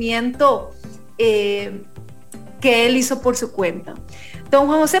emprendimiento que él hizo por su cuenta. Don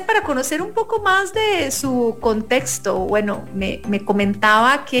Juan José, para conocer un poco más de su contexto, bueno, me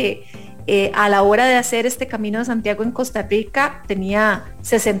comentaba que a la hora de hacer este Camino de Santiago en Costa Rica tenía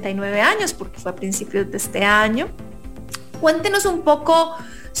 69 años, porque fue a principios de este año. Cuéntenos un poco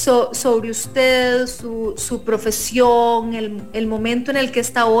sobre usted, su profesión, el momento en el que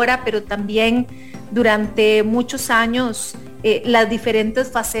está ahora, pero también durante muchos años las diferentes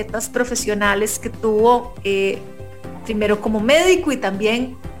facetas profesionales que tuvo, primero como médico y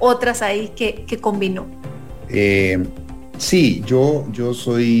también otras ahí que combinó. Sí, yo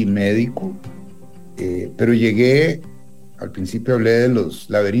soy médico, pero llegué, al principio hablé de los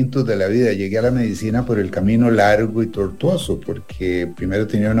laberintos de la vida, llegué a la medicina por el camino largo y tortuoso, porque primero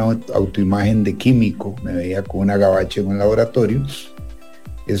tenía una autoimagen de químico, me veía con una gabacha en un laboratorio.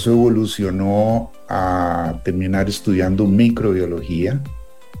 Eso evolucionó a terminar estudiando microbiología.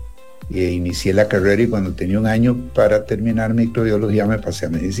 Inicié la carrera y cuando tenía un año para terminar microbiología me pasé a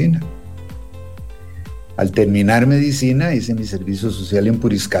medicina. Al terminar medicina hice mi servicio social en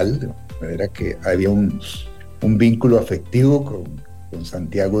Puriscal. Era que había un vínculo afectivo con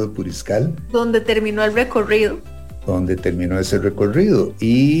Santiago de Puriscal. Donde terminó el recorrido. Donde terminó ese recorrido.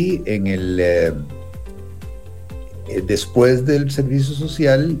 Y después del servicio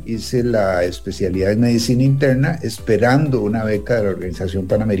social hice la especialidad en medicina interna, esperando una beca de la Organización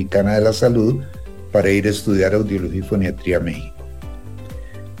Panamericana de la Salud para ir a estudiar audiología y foniatría a México.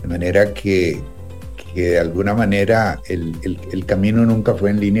 De manera que de alguna manera el camino nunca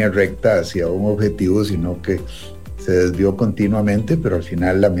fue en línea recta hacia un objetivo, sino que se desvió continuamente, pero al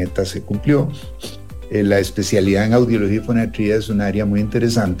final la meta se cumplió. La especialidad en audiología y foniatría es un área muy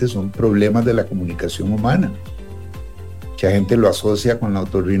interesante, son problemas de la comunicación humana. Mucha gente lo asocia con la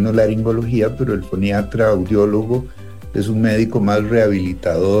otorrinolaringología, pero el foniatra audiólogo es un médico más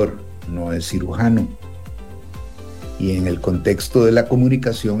rehabilitador, no es cirujano. Y en el contexto de la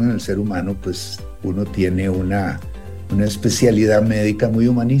comunicación en el ser humano, pues uno tiene una especialidad médica muy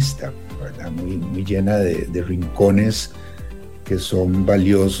humanista, ¿verdad? Muy llena de rincones que son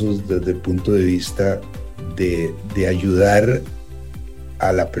valiosos desde el punto de vista de ayudar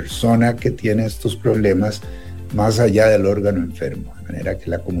a la persona que tiene estos problemas más allá del órgano enfermo. De manera que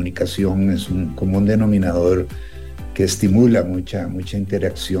la comunicación es un común denominador que estimula mucha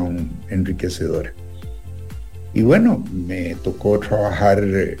interacción enriquecedora. Y bueno, me tocó trabajar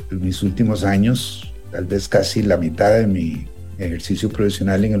en mis últimos años, tal vez casi la mitad de mi ejercicio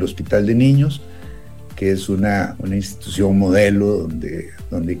profesional en el Hospital de Niños, que es una institución modelo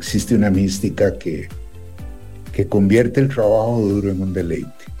donde existe una mística que convierte el trabajo duro en un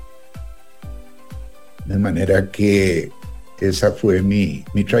deleite. De manera que esa fue mi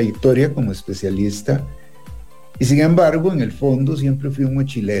trayectoria como especialista. Y sin embargo, en el fondo siempre fui un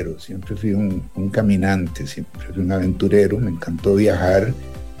mochilero, siempre fui un caminante, siempre fui un aventurero, me encantó viajar.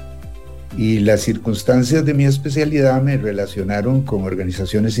 Y las circunstancias de mi especialidad me relacionaron con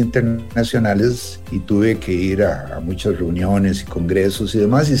organizaciones internacionales y tuve que ir a muchas reuniones y congresos y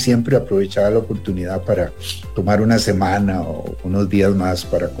demás, y siempre aprovechaba la oportunidad para tomar una semana o unos días más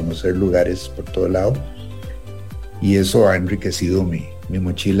para conocer lugares por todo lado. Y eso ha enriquecido mi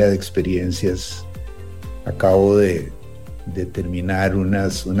mochila de experiencias. Acabo de terminar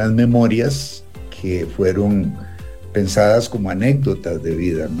unas memorias que fueron pensadas como anécdotas de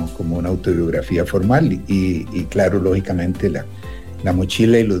vida, no como una autobiografía formal. Y claro, lógicamente la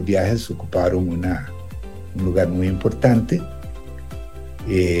mochila y los viajes ocuparon un lugar muy importante.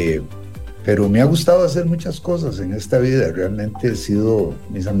 Pero me ha gustado hacer muchas cosas en esta vida. Realmente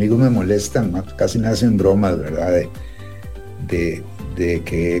mis amigos me molestan, casi me hacen bromas, ¿verdad? De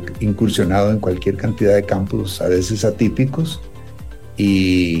que he incursionado en cualquier cantidad de campos, a veces atípicos.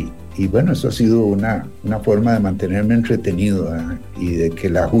 Y bueno, eso ha sido una forma de mantenerme entretenido, ¿eh? Y de que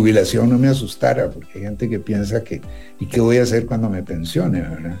la jubilación no me asustara, porque hay gente que piensa ¿y qué voy a hacer cuando me pensione,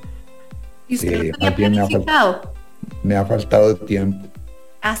 verdad? ¿Y usted lo tenía planificado? Me ha faltado tiempo.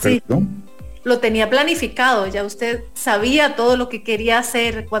 Ah, sí. ¿Perdón? Lo tenía planificado, ya usted sabía todo lo que quería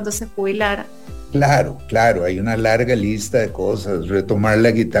hacer cuando se jubilara. Claro, hay una larga lista de cosas. Retomar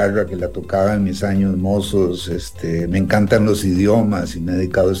la guitarra que la tocaba en mis años mozos, me encantan los idiomas y me he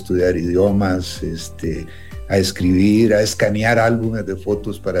dedicado a estudiar idiomas, a escribir, a escanear álbumes de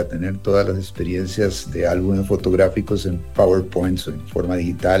fotos para tener todas las experiencias de álbumes fotográficos en PowerPoint o en forma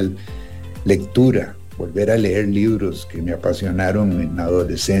digital, lectura, volver a leer libros que me apasionaron en la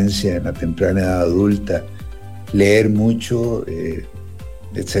adolescencia, en la temprana edad adulta, leer mucho,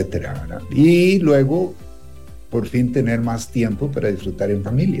 etcétera, ¿verdad? Y luego, por fin, tener más tiempo para disfrutar en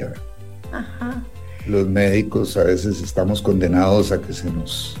familia, ¿verdad? Ajá. Los médicos a veces estamos condenados a que se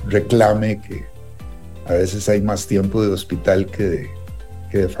nos reclame que a veces hay más tiempo de hospital que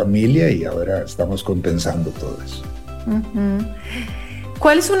de familia, y ahora estamos compensando todo eso. Uh-huh.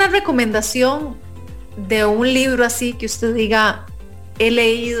 ¿Cuál es una recomendación de un libro así que usted diga, he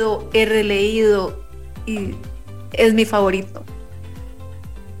leído, he releído y es mi favorito?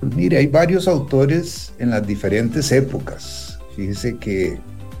 Pues mire, hay varios autores en las diferentes épocas. Fíjese que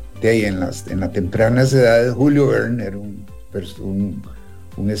de ahí en las tempranas edades, Julio Verne era un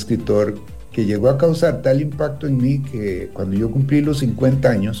escritor que llegó a causar tal impacto en mí que cuando yo cumplí los 50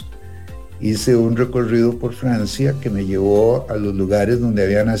 años, hice un recorrido por Francia que me llevó a los lugares donde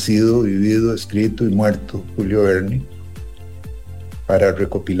había nacido, vivido, escrito y muerto Julio Verne, para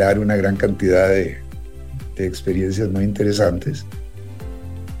recopilar una gran cantidad de experiencias muy interesantes.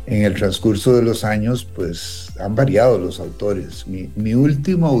 En el transcurso de los años, pues, han variado los autores. Mi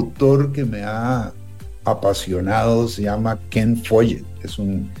último autor que me ha apasionado se llama Ken Follett. Es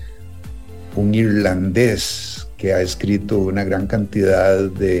un irlandés que ha escrito una gran cantidad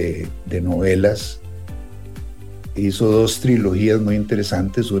de novelas. Hizo 2 trilogías muy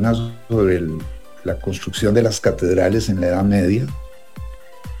interesantes, una sobre la construcción de las catedrales en la Edad Media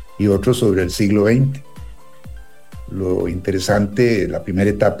y otro sobre el siglo XX. Lo interesante, la primera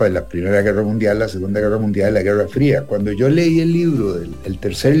etapa de la Primera Guerra Mundial, la Segunda Guerra Mundial y la Guerra Fría. Cuando yo leí el libro, el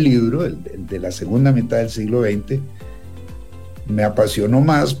tercer libro, el de la segunda mitad del siglo XX, me apasionó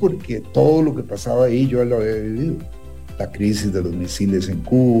más porque todo lo que pasaba ahí yo lo había vivido. La crisis de los misiles en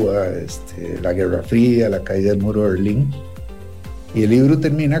Cuba, la Guerra Fría, la caída del muro de Berlín. Y el libro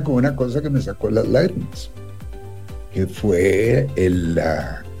termina con una cosa que me sacó las lágrimas, que fue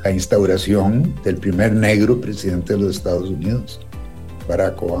la instauración del primer negro presidente de los Estados Unidos,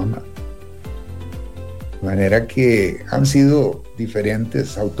 Barack Obama. De manera que han sido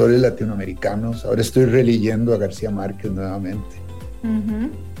diferentes autores latinoamericanos. Ahora estoy releyendo a García Márquez nuevamente.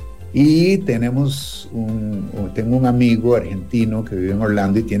 Uh-huh. Y tengo un amigo argentino que vive en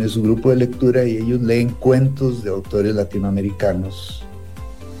Orlando y tiene su grupo de lectura, y ellos leen cuentos de autores latinoamericanos,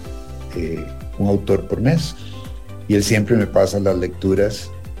 un autor por mes. Y él siempre me pasa las lecturas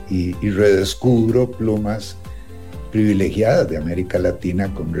y redescubro plumas privilegiadas de América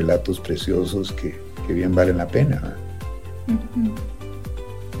Latina con relatos preciosos que bien valen la pena.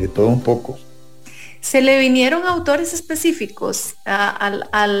 Uh-huh. De todo un poco. ¿Se le vinieron autores específicos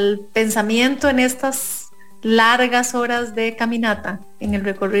al pensamiento en estas largas horas de caminata en el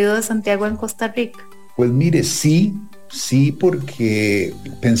recorrido de Santiago en Costa Rica? Pues mire, sí, Sí, porque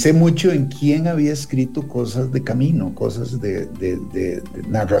pensé mucho en quién había escrito cosas de camino, cosas de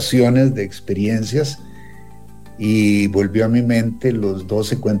narraciones, de experiencias, y volvió a mi mente los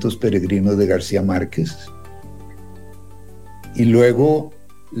 12 cuentos peregrinos de García Márquez. Y luego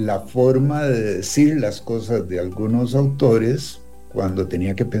la forma de decir las cosas de algunos autores cuando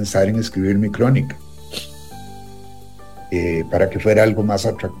tenía que pensar en escribir mi crónica. Para que fuera algo más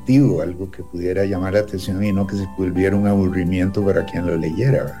atractivo, algo que pudiera llamar la atención y no que se volviera un aburrimiento para quien lo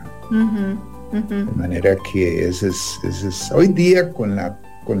leyera. De manera que ese es hoy día con la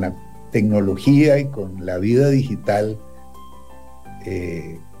tecnología y con la vida digital,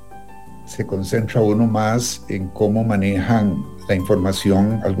 se concentra uno más en cómo manejan la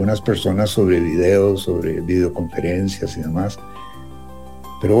información algunas personas sobre videos, sobre videoconferencias y demás.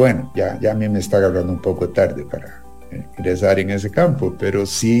 Pero bueno, ya a mí me está agarrando un poco tarde para ingresar en ese campo, pero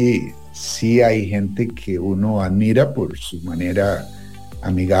sí hay gente que uno admira por su manera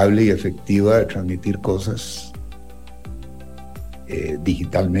amigable y efectiva de transmitir cosas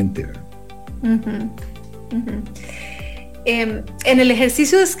digitalmente. En el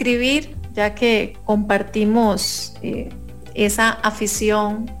ejercicio de escribir, ya que compartimos esa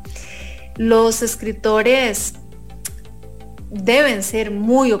afición, los escritores deben ser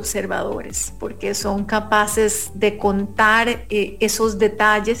muy observadores porque son capaces de contar esos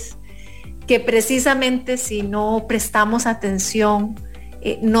detalles que precisamente si no prestamos atención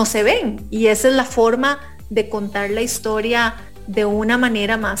no se ven, y esa es la forma de contar la historia de una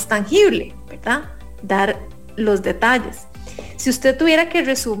manera más tangible, ¿verdad? Dar los detalles. Si usted tuviera que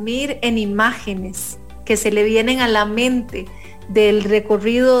resumir en imágenes que se le vienen a la mente del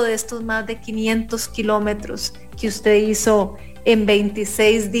recorrido de estos más de 500 kilómetros que usted hizo en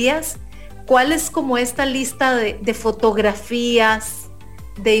 26 días, ¿cuál es como esta lista de fotografías,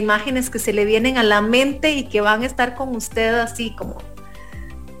 de imágenes que se le vienen a la mente y que van a estar con usted así como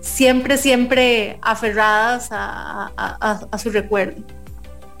siempre aferradas a su recuerdo?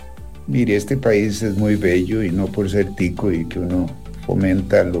 Mire, este país es muy bello, y no por ser tico y que uno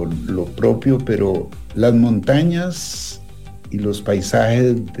fomenta lo propio, pero las montañas y los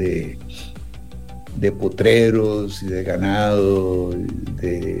paisajes de potreros y de ganado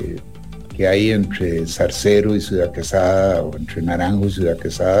que hay entre Zarcero y Ciudad Quesada, o entre Naranjo y Ciudad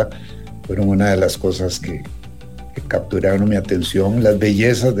Quesada, fueron una de las cosas que capturaron mi atención. Las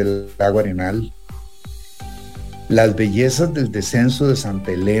bellezas del lago Arenal, las bellezas del descenso de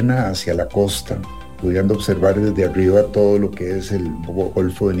Santa Elena hacia la costa, pudiendo observar desde arriba todo lo que es el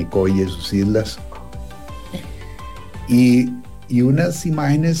Golfo de Nicoya y sus islas, y unas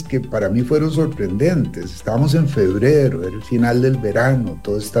imágenes que para mí fueron sorprendentes. Estábamos en febrero, era el final del verano,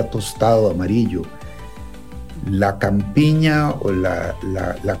 todo está tostado, amarillo. La campiña o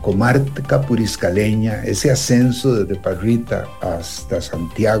la comarca puriscaleña, ese ascenso desde Parrita hasta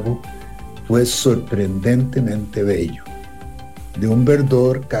Santiago, fue sorprendentemente bello, de un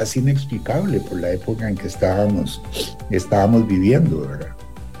verdor casi inexplicable por la época en que estábamos viviendo, ¿verdad?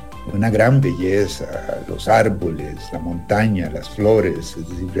 Una gran belleza, los árboles, la montaña, las flores, es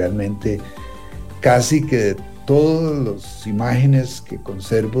decir, realmente casi que de todas las imágenes que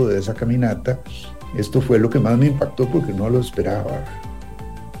conservo de esa caminata, esto fue lo que más me impactó porque no lo esperaba.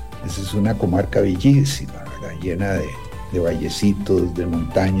 Esa es una comarca bellísima, ¿verdad? Llena de vallecitos, de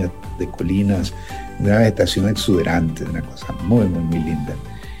montañas, de colinas, de una vegetación exuberante, una cosa muy, muy, muy linda.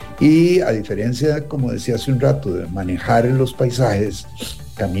 Y a diferencia, como decía hace un rato, de manejar los paisajes,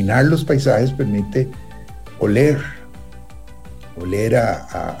 caminar los paisajes permite oler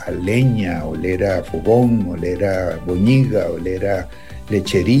a leña, oler a fogón, oler a boñiga, oler a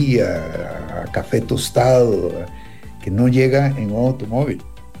lechería, a café tostado, que no llega en un automóvil.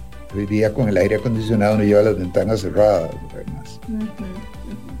 Hoy día con el aire acondicionado uno lleva las ventanas cerradas, además.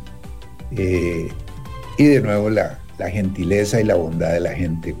 Y de nuevo la gentileza y la bondad de la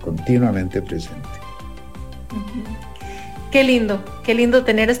gente continuamente presente. Qué lindo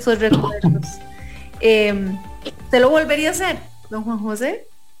tener estos recuerdos. ¿Usted lo volvería a hacer, don Juan José?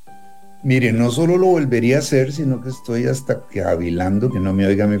 Mire, no solo lo volvería a hacer, sino que estoy hasta cavilando, que no me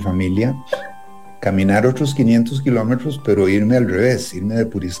oiga mi familia, caminar otros 500 kilómetros, pero irme al revés, irme de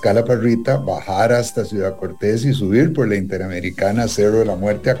Puriscal a Parrita, bajar hasta Ciudad Cortés y subir por la Interamericana Cerro de la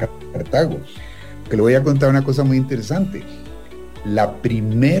Muerte a Cartago. Que le voy a contar una cosa muy interesante. La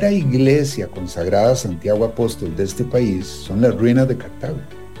primera iglesia consagrada a Santiago Apóstol de este país son las ruinas de Cartago.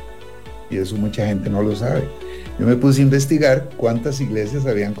 Y eso mucha gente no lo sabe. Yo me puse a investigar cuántas iglesias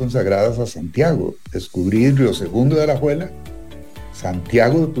habían consagradas a Santiago. Descubrí Río Segundo de Alajuela,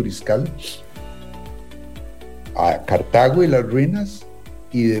 Santiago de Puriscal, a Cartago y las ruinas,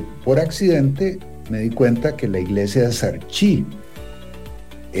 y por accidente me di cuenta que la iglesia de Sarchí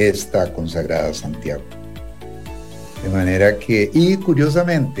está consagrada a Santiago. De manera que, y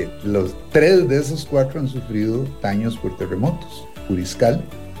curiosamente, los 3 de esos 4 han sufrido daños por terremotos: Puriscal,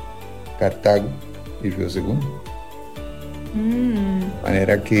 Cartago y Río Segundo. De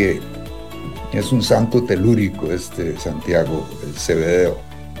manera que es un santo telúrico Santiago, el Cebedeo.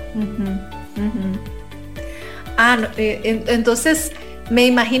 Entonces me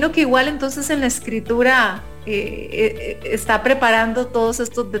imagino que igual entonces en la escritura está preparando todos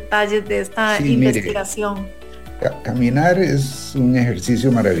estos detalles de esta investigación. Mire, caminar es un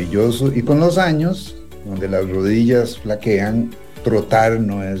ejercicio maravilloso, y con los años, donde las rodillas flaquean, trotar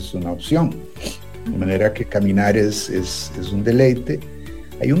no es una opción. De manera que caminar es un deleite.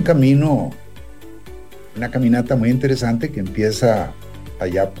 Hay un camino, una caminata muy interesante que empieza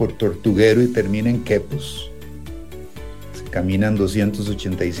allá por Tortuguero y termina en Quepos. Se caminan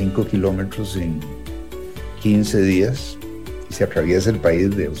 285 kilómetros en 15 días y se atraviesa el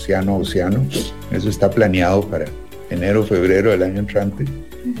país de océano a océano. Eso está planeado para enero o febrero del año entrante.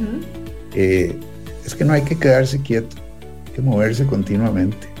 Es que no hay que quedarse quieto, hay que moverse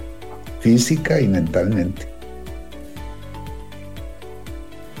continuamente, física y mentalmente.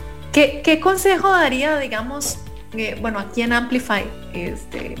 ¿Qué consejo daría, digamos, aquí en Amplify,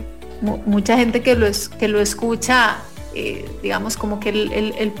 mucha gente que lo escucha, digamos como que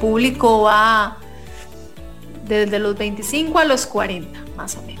el público va desde los 25 a los 40,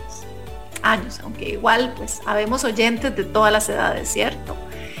 más o menos, años, aunque igual pues habemos oyentes de todas las edades, ¿cierto?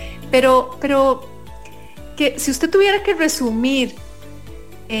 Pero que si usted tuviera que resumir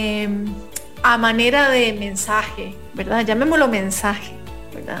a manera de mensaje, ¿verdad? Llamémoslo mensaje,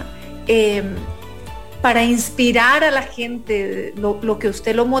 ¿verdad? Para inspirar a la gente, lo que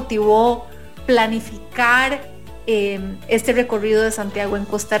usted lo motivó, planificar este recorrido de Santiago en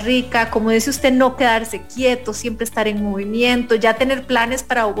Costa Rica, como dice usted, no quedarse quieto, siempre estar en movimiento, ya tener planes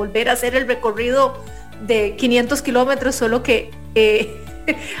para volver a hacer el recorrido de 500 kilómetros, solo que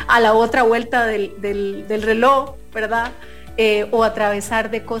a la otra vuelta del reloj, ¿verdad? O atravesar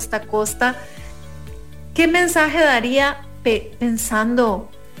de costa a costa. ¿Qué mensaje daría pensando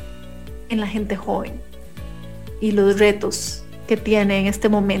en la gente joven y los retos que tiene en este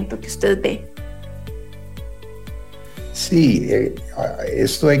momento que usted ve? Sí,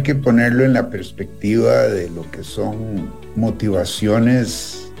 esto hay que ponerlo en la perspectiva de lo que son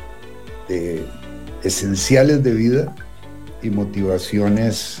motivaciones esenciales de vida y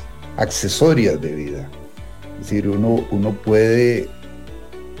motivaciones accesorias de vida. Es decir, uno puede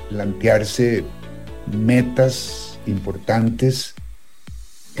plantearse metas importantes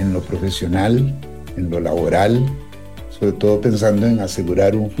en lo profesional, en lo laboral, sobre todo pensando en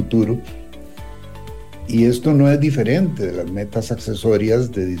asegurar un futuro. Y esto no es diferente de las metas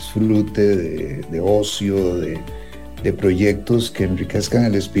accesorias de disfrute, de ocio, de proyectos que enriquezcan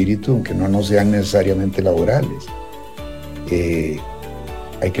el espíritu, aunque no sean necesariamente laborales.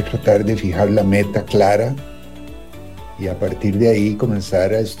 Hay que tratar de fijar la meta clara y a partir de ahí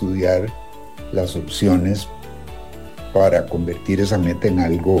comenzar a estudiar las opciones para convertir esa meta en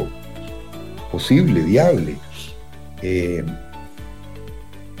algo posible, viable.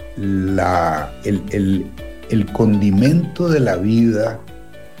 El condimento de la vida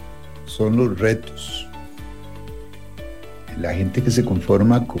son los retos. La gente que se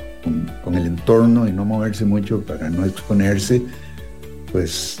conforma con el entorno y no moverse mucho para no exponerse,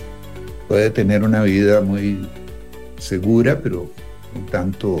 pues puede tener una vida muy segura, pero un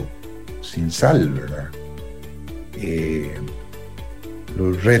tanto sin sal, ¿verdad?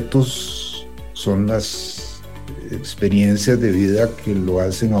 Los retos son las experiencias de vida que lo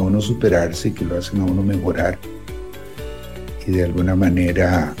hacen a uno superarse y que lo hacen a uno mejorar, y de alguna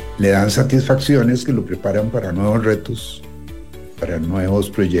manera le dan satisfacciones que lo preparan para nuevos retos, para nuevos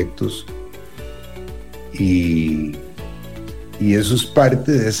proyectos, y eso es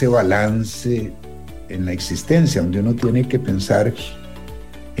parte de ese balance en la existencia, donde uno tiene que pensar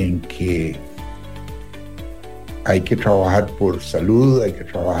en que hay que trabajar por salud, hay que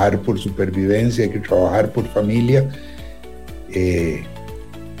trabajar por supervivencia, hay que trabajar por familia,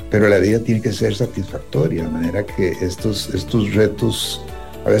 pero la vida tiene que ser satisfactoria, de manera que estos retos,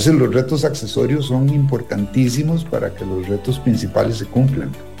 a veces los retos accesorios son importantísimos para que los retos principales se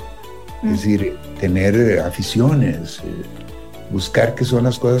cumplan. Es decir, tener aficiones, buscar qué son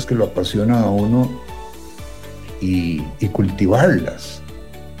las cosas que lo apasionan a uno y cultivarlas,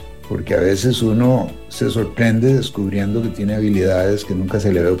 porque a veces uno se sorprende descubriendo que tiene habilidades que nunca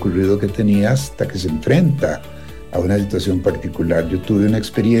se le había ocurrido que tenía hasta que se enfrenta a una situación particular. Yo tuve una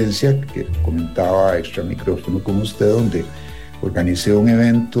experiencia que comentaba extra micrófono con usted, donde organicé un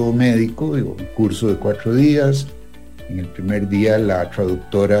evento médico, un curso de 4 días. En el primer día la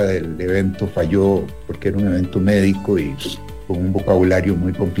traductora del evento falló porque era un evento médico y con un vocabulario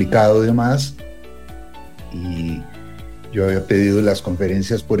muy complicado y demás. Y yo había pedido las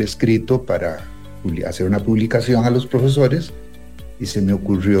conferencias por escrito para hacer una publicación a los profesores y se me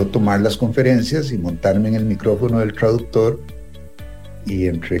ocurrió tomar las conferencias y montarme en el micrófono del traductor, y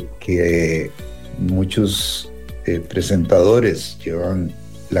entre que muchos presentadores llevan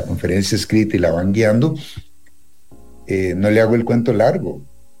la conferencia escrita y la van guiando, no le hago el cuento largo,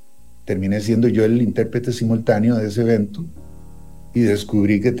 terminé siendo yo el intérprete simultáneo de ese evento y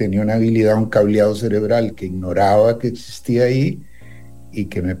descubrí que tenía una habilidad, un cableado cerebral que ignoraba que existía ahí y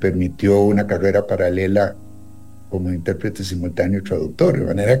que me permitió una carrera paralela como intérprete simultáneo y traductor. De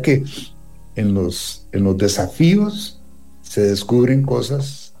manera que en los desafíos se descubren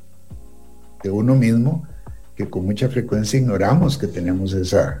cosas de uno mismo que con mucha frecuencia ignoramos que tenemos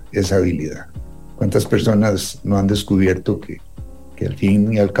esa habilidad. ¿Cuántas personas no han descubierto que al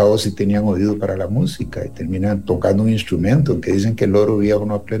fin y al cabo sí tenían oído para la música y terminan tocando un instrumento, que dicen que el loro viejo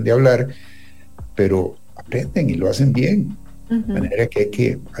no aprende a hablar, pero aprenden y lo hacen bien? De manera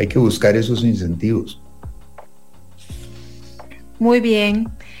que hay que buscar esos incentivos. Muy bien.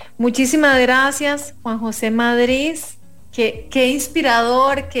 Muchísimas gracias, Juan José Madriz. Qué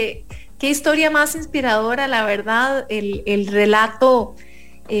inspirador, qué historia más inspiradora, la verdad, el relato.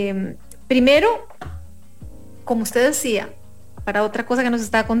 Primero, como usted decía, para otra cosa que nos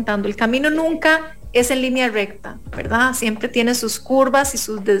está contando, el camino nunca es en línea recta, ¿verdad? Siempre tiene sus curvas y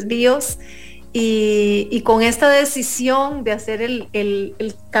sus desvíos, y con esta decisión de hacer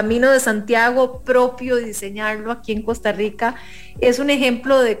el camino de Santiago propio y diseñarlo aquí en Costa Rica, es un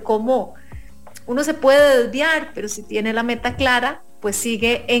ejemplo de cómo uno se puede desviar, pero si tiene la meta clara, pues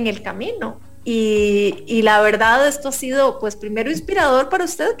sigue en el camino. Y la verdad, esto ha sido, pues, primero inspirador para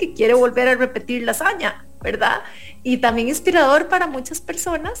usted, que quiere volver a repetir la hazaña, ¿verdad? Y también inspirador para muchas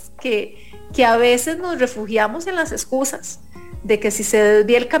personas que a veces nos refugiamos en las excusas de que si se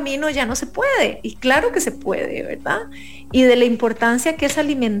desvía el camino ya no se puede. Y claro que se puede, ¿verdad? Y de la importancia que es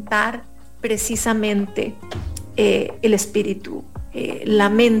alimentar precisamente el espíritu, la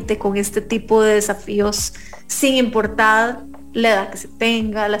mente, con este tipo de desafíos, sin importar la edad que se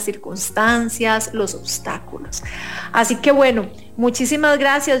tenga, las circunstancias, los obstáculos. Así que bueno, muchísimas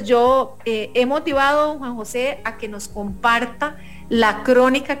gracias. Yo he motivado a Juan José a que nos comparta la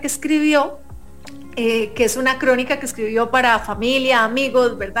crónica que escribió, que es una crónica que escribió para familia,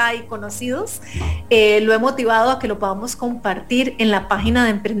 amigos, ¿verdad? Y conocidos. Lo he motivado a que lo podamos compartir en la página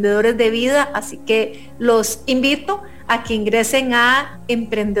de Emprendedores de Vida, así que los invito a que ingresen a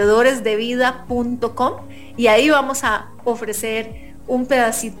emprendedoresdevida.com y ahí vamos a ofrecer un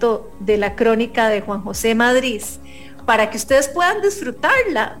pedacito de la crónica de Juan José Madriz para que ustedes puedan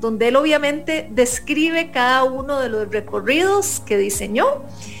disfrutarla, donde él obviamente describe cada uno de los recorridos que diseñó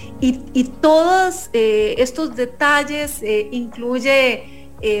y todos estos detalles. Incluye,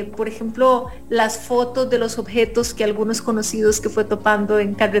 por ejemplo, las fotos de los objetos que algunos conocidos que fue topando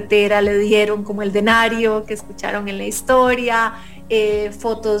en carretera le dieron, como el denario que escucharon en la historia,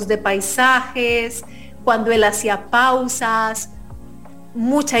 fotos de paisajes, cuando él hacía pausas,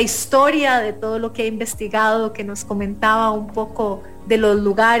 mucha historia de todo lo que ha investigado, que nos comentaba un poco de los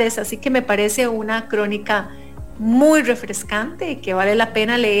lugares. Así que me parece una crónica muy refrescante y que vale la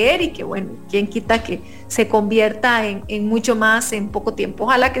pena leer, y que bueno, quién quita que se convierta en mucho más en poco tiempo.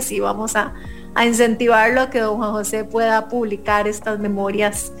 Ojalá que sí, vamos a incentivarlo a que don Juan José pueda publicar estas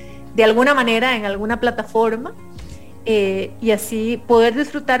memorias de alguna manera en alguna plataforma, y así poder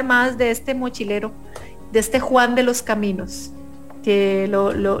disfrutar más de este mochilero, de este Juan de los Caminos, que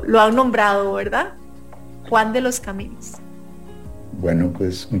lo han nombrado, ¿verdad? Juan de los Caminos. Bueno,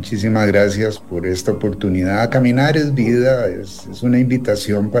 pues muchísimas gracias por esta oportunidad. Caminar es vida, es una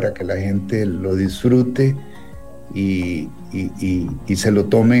invitación para que la gente lo disfrute y se lo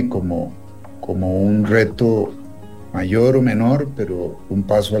tome como un reto mayor o menor, pero un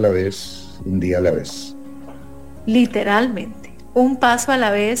paso a la vez, un día a la vez. Literalmente, un paso a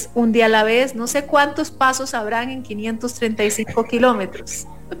la vez, un día a la vez. No sé cuántos pasos habrán en 535 kilómetros.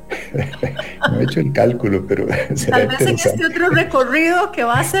 No he hecho el cálculo, pero será tal vez en este otro recorrido que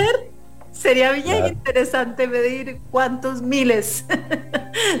va a hacer, sería bien interesante medir cuántos miles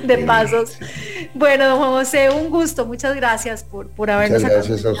de pasos. Bueno, don Juan José, un gusto, muchas gracias por habernos acompañado.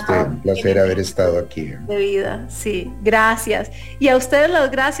 Muchas gracias a usted, un placer haber estado aquí. De vida, sí, gracias. Y a ustedes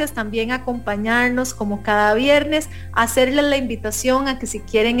las gracias también acompañarnos como cada viernes, hacerles la invitación a que si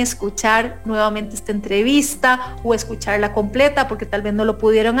quieren escuchar nuevamente esta entrevista o escucharla completa, porque tal vez no lo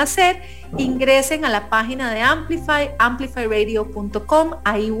pudieron hacer, ingresen a la página de Amplify, amplifyradio.com,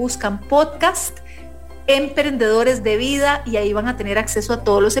 ahí buscan podcast Emprendedores de Vida y ahí van a tener acceso a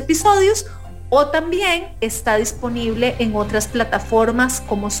todos los episodios, o también está disponible en otras plataformas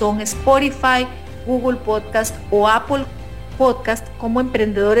como son Spotify, Google Podcast o Apple Podcast como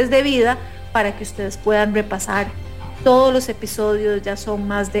Emprendedores de Vida, para que ustedes puedan repasar todos los episodios. Ya son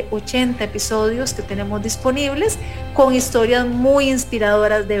más de 80 episodios que tenemos disponibles con historias muy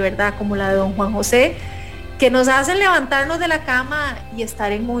inspiradoras de verdad, como la de don Juan José, que nos hacen levantarnos de la cama y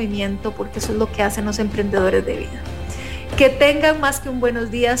estar en movimiento, porque eso es lo que hacen los emprendedores de vida. Que tengan más que un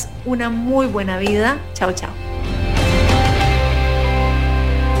buenos días, una muy buena vida. Chao, chao.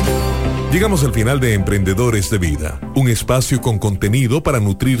 Llegamos al final de Emprendedores de Vida, un espacio con contenido para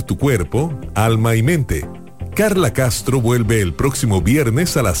nutrir tu cuerpo, alma y mente. Carla Castro vuelve el próximo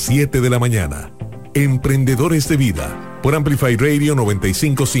viernes a las 7 de la mañana. Emprendedores de Vida, por Amplify Radio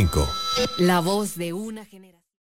 95.5. La voz de una generación.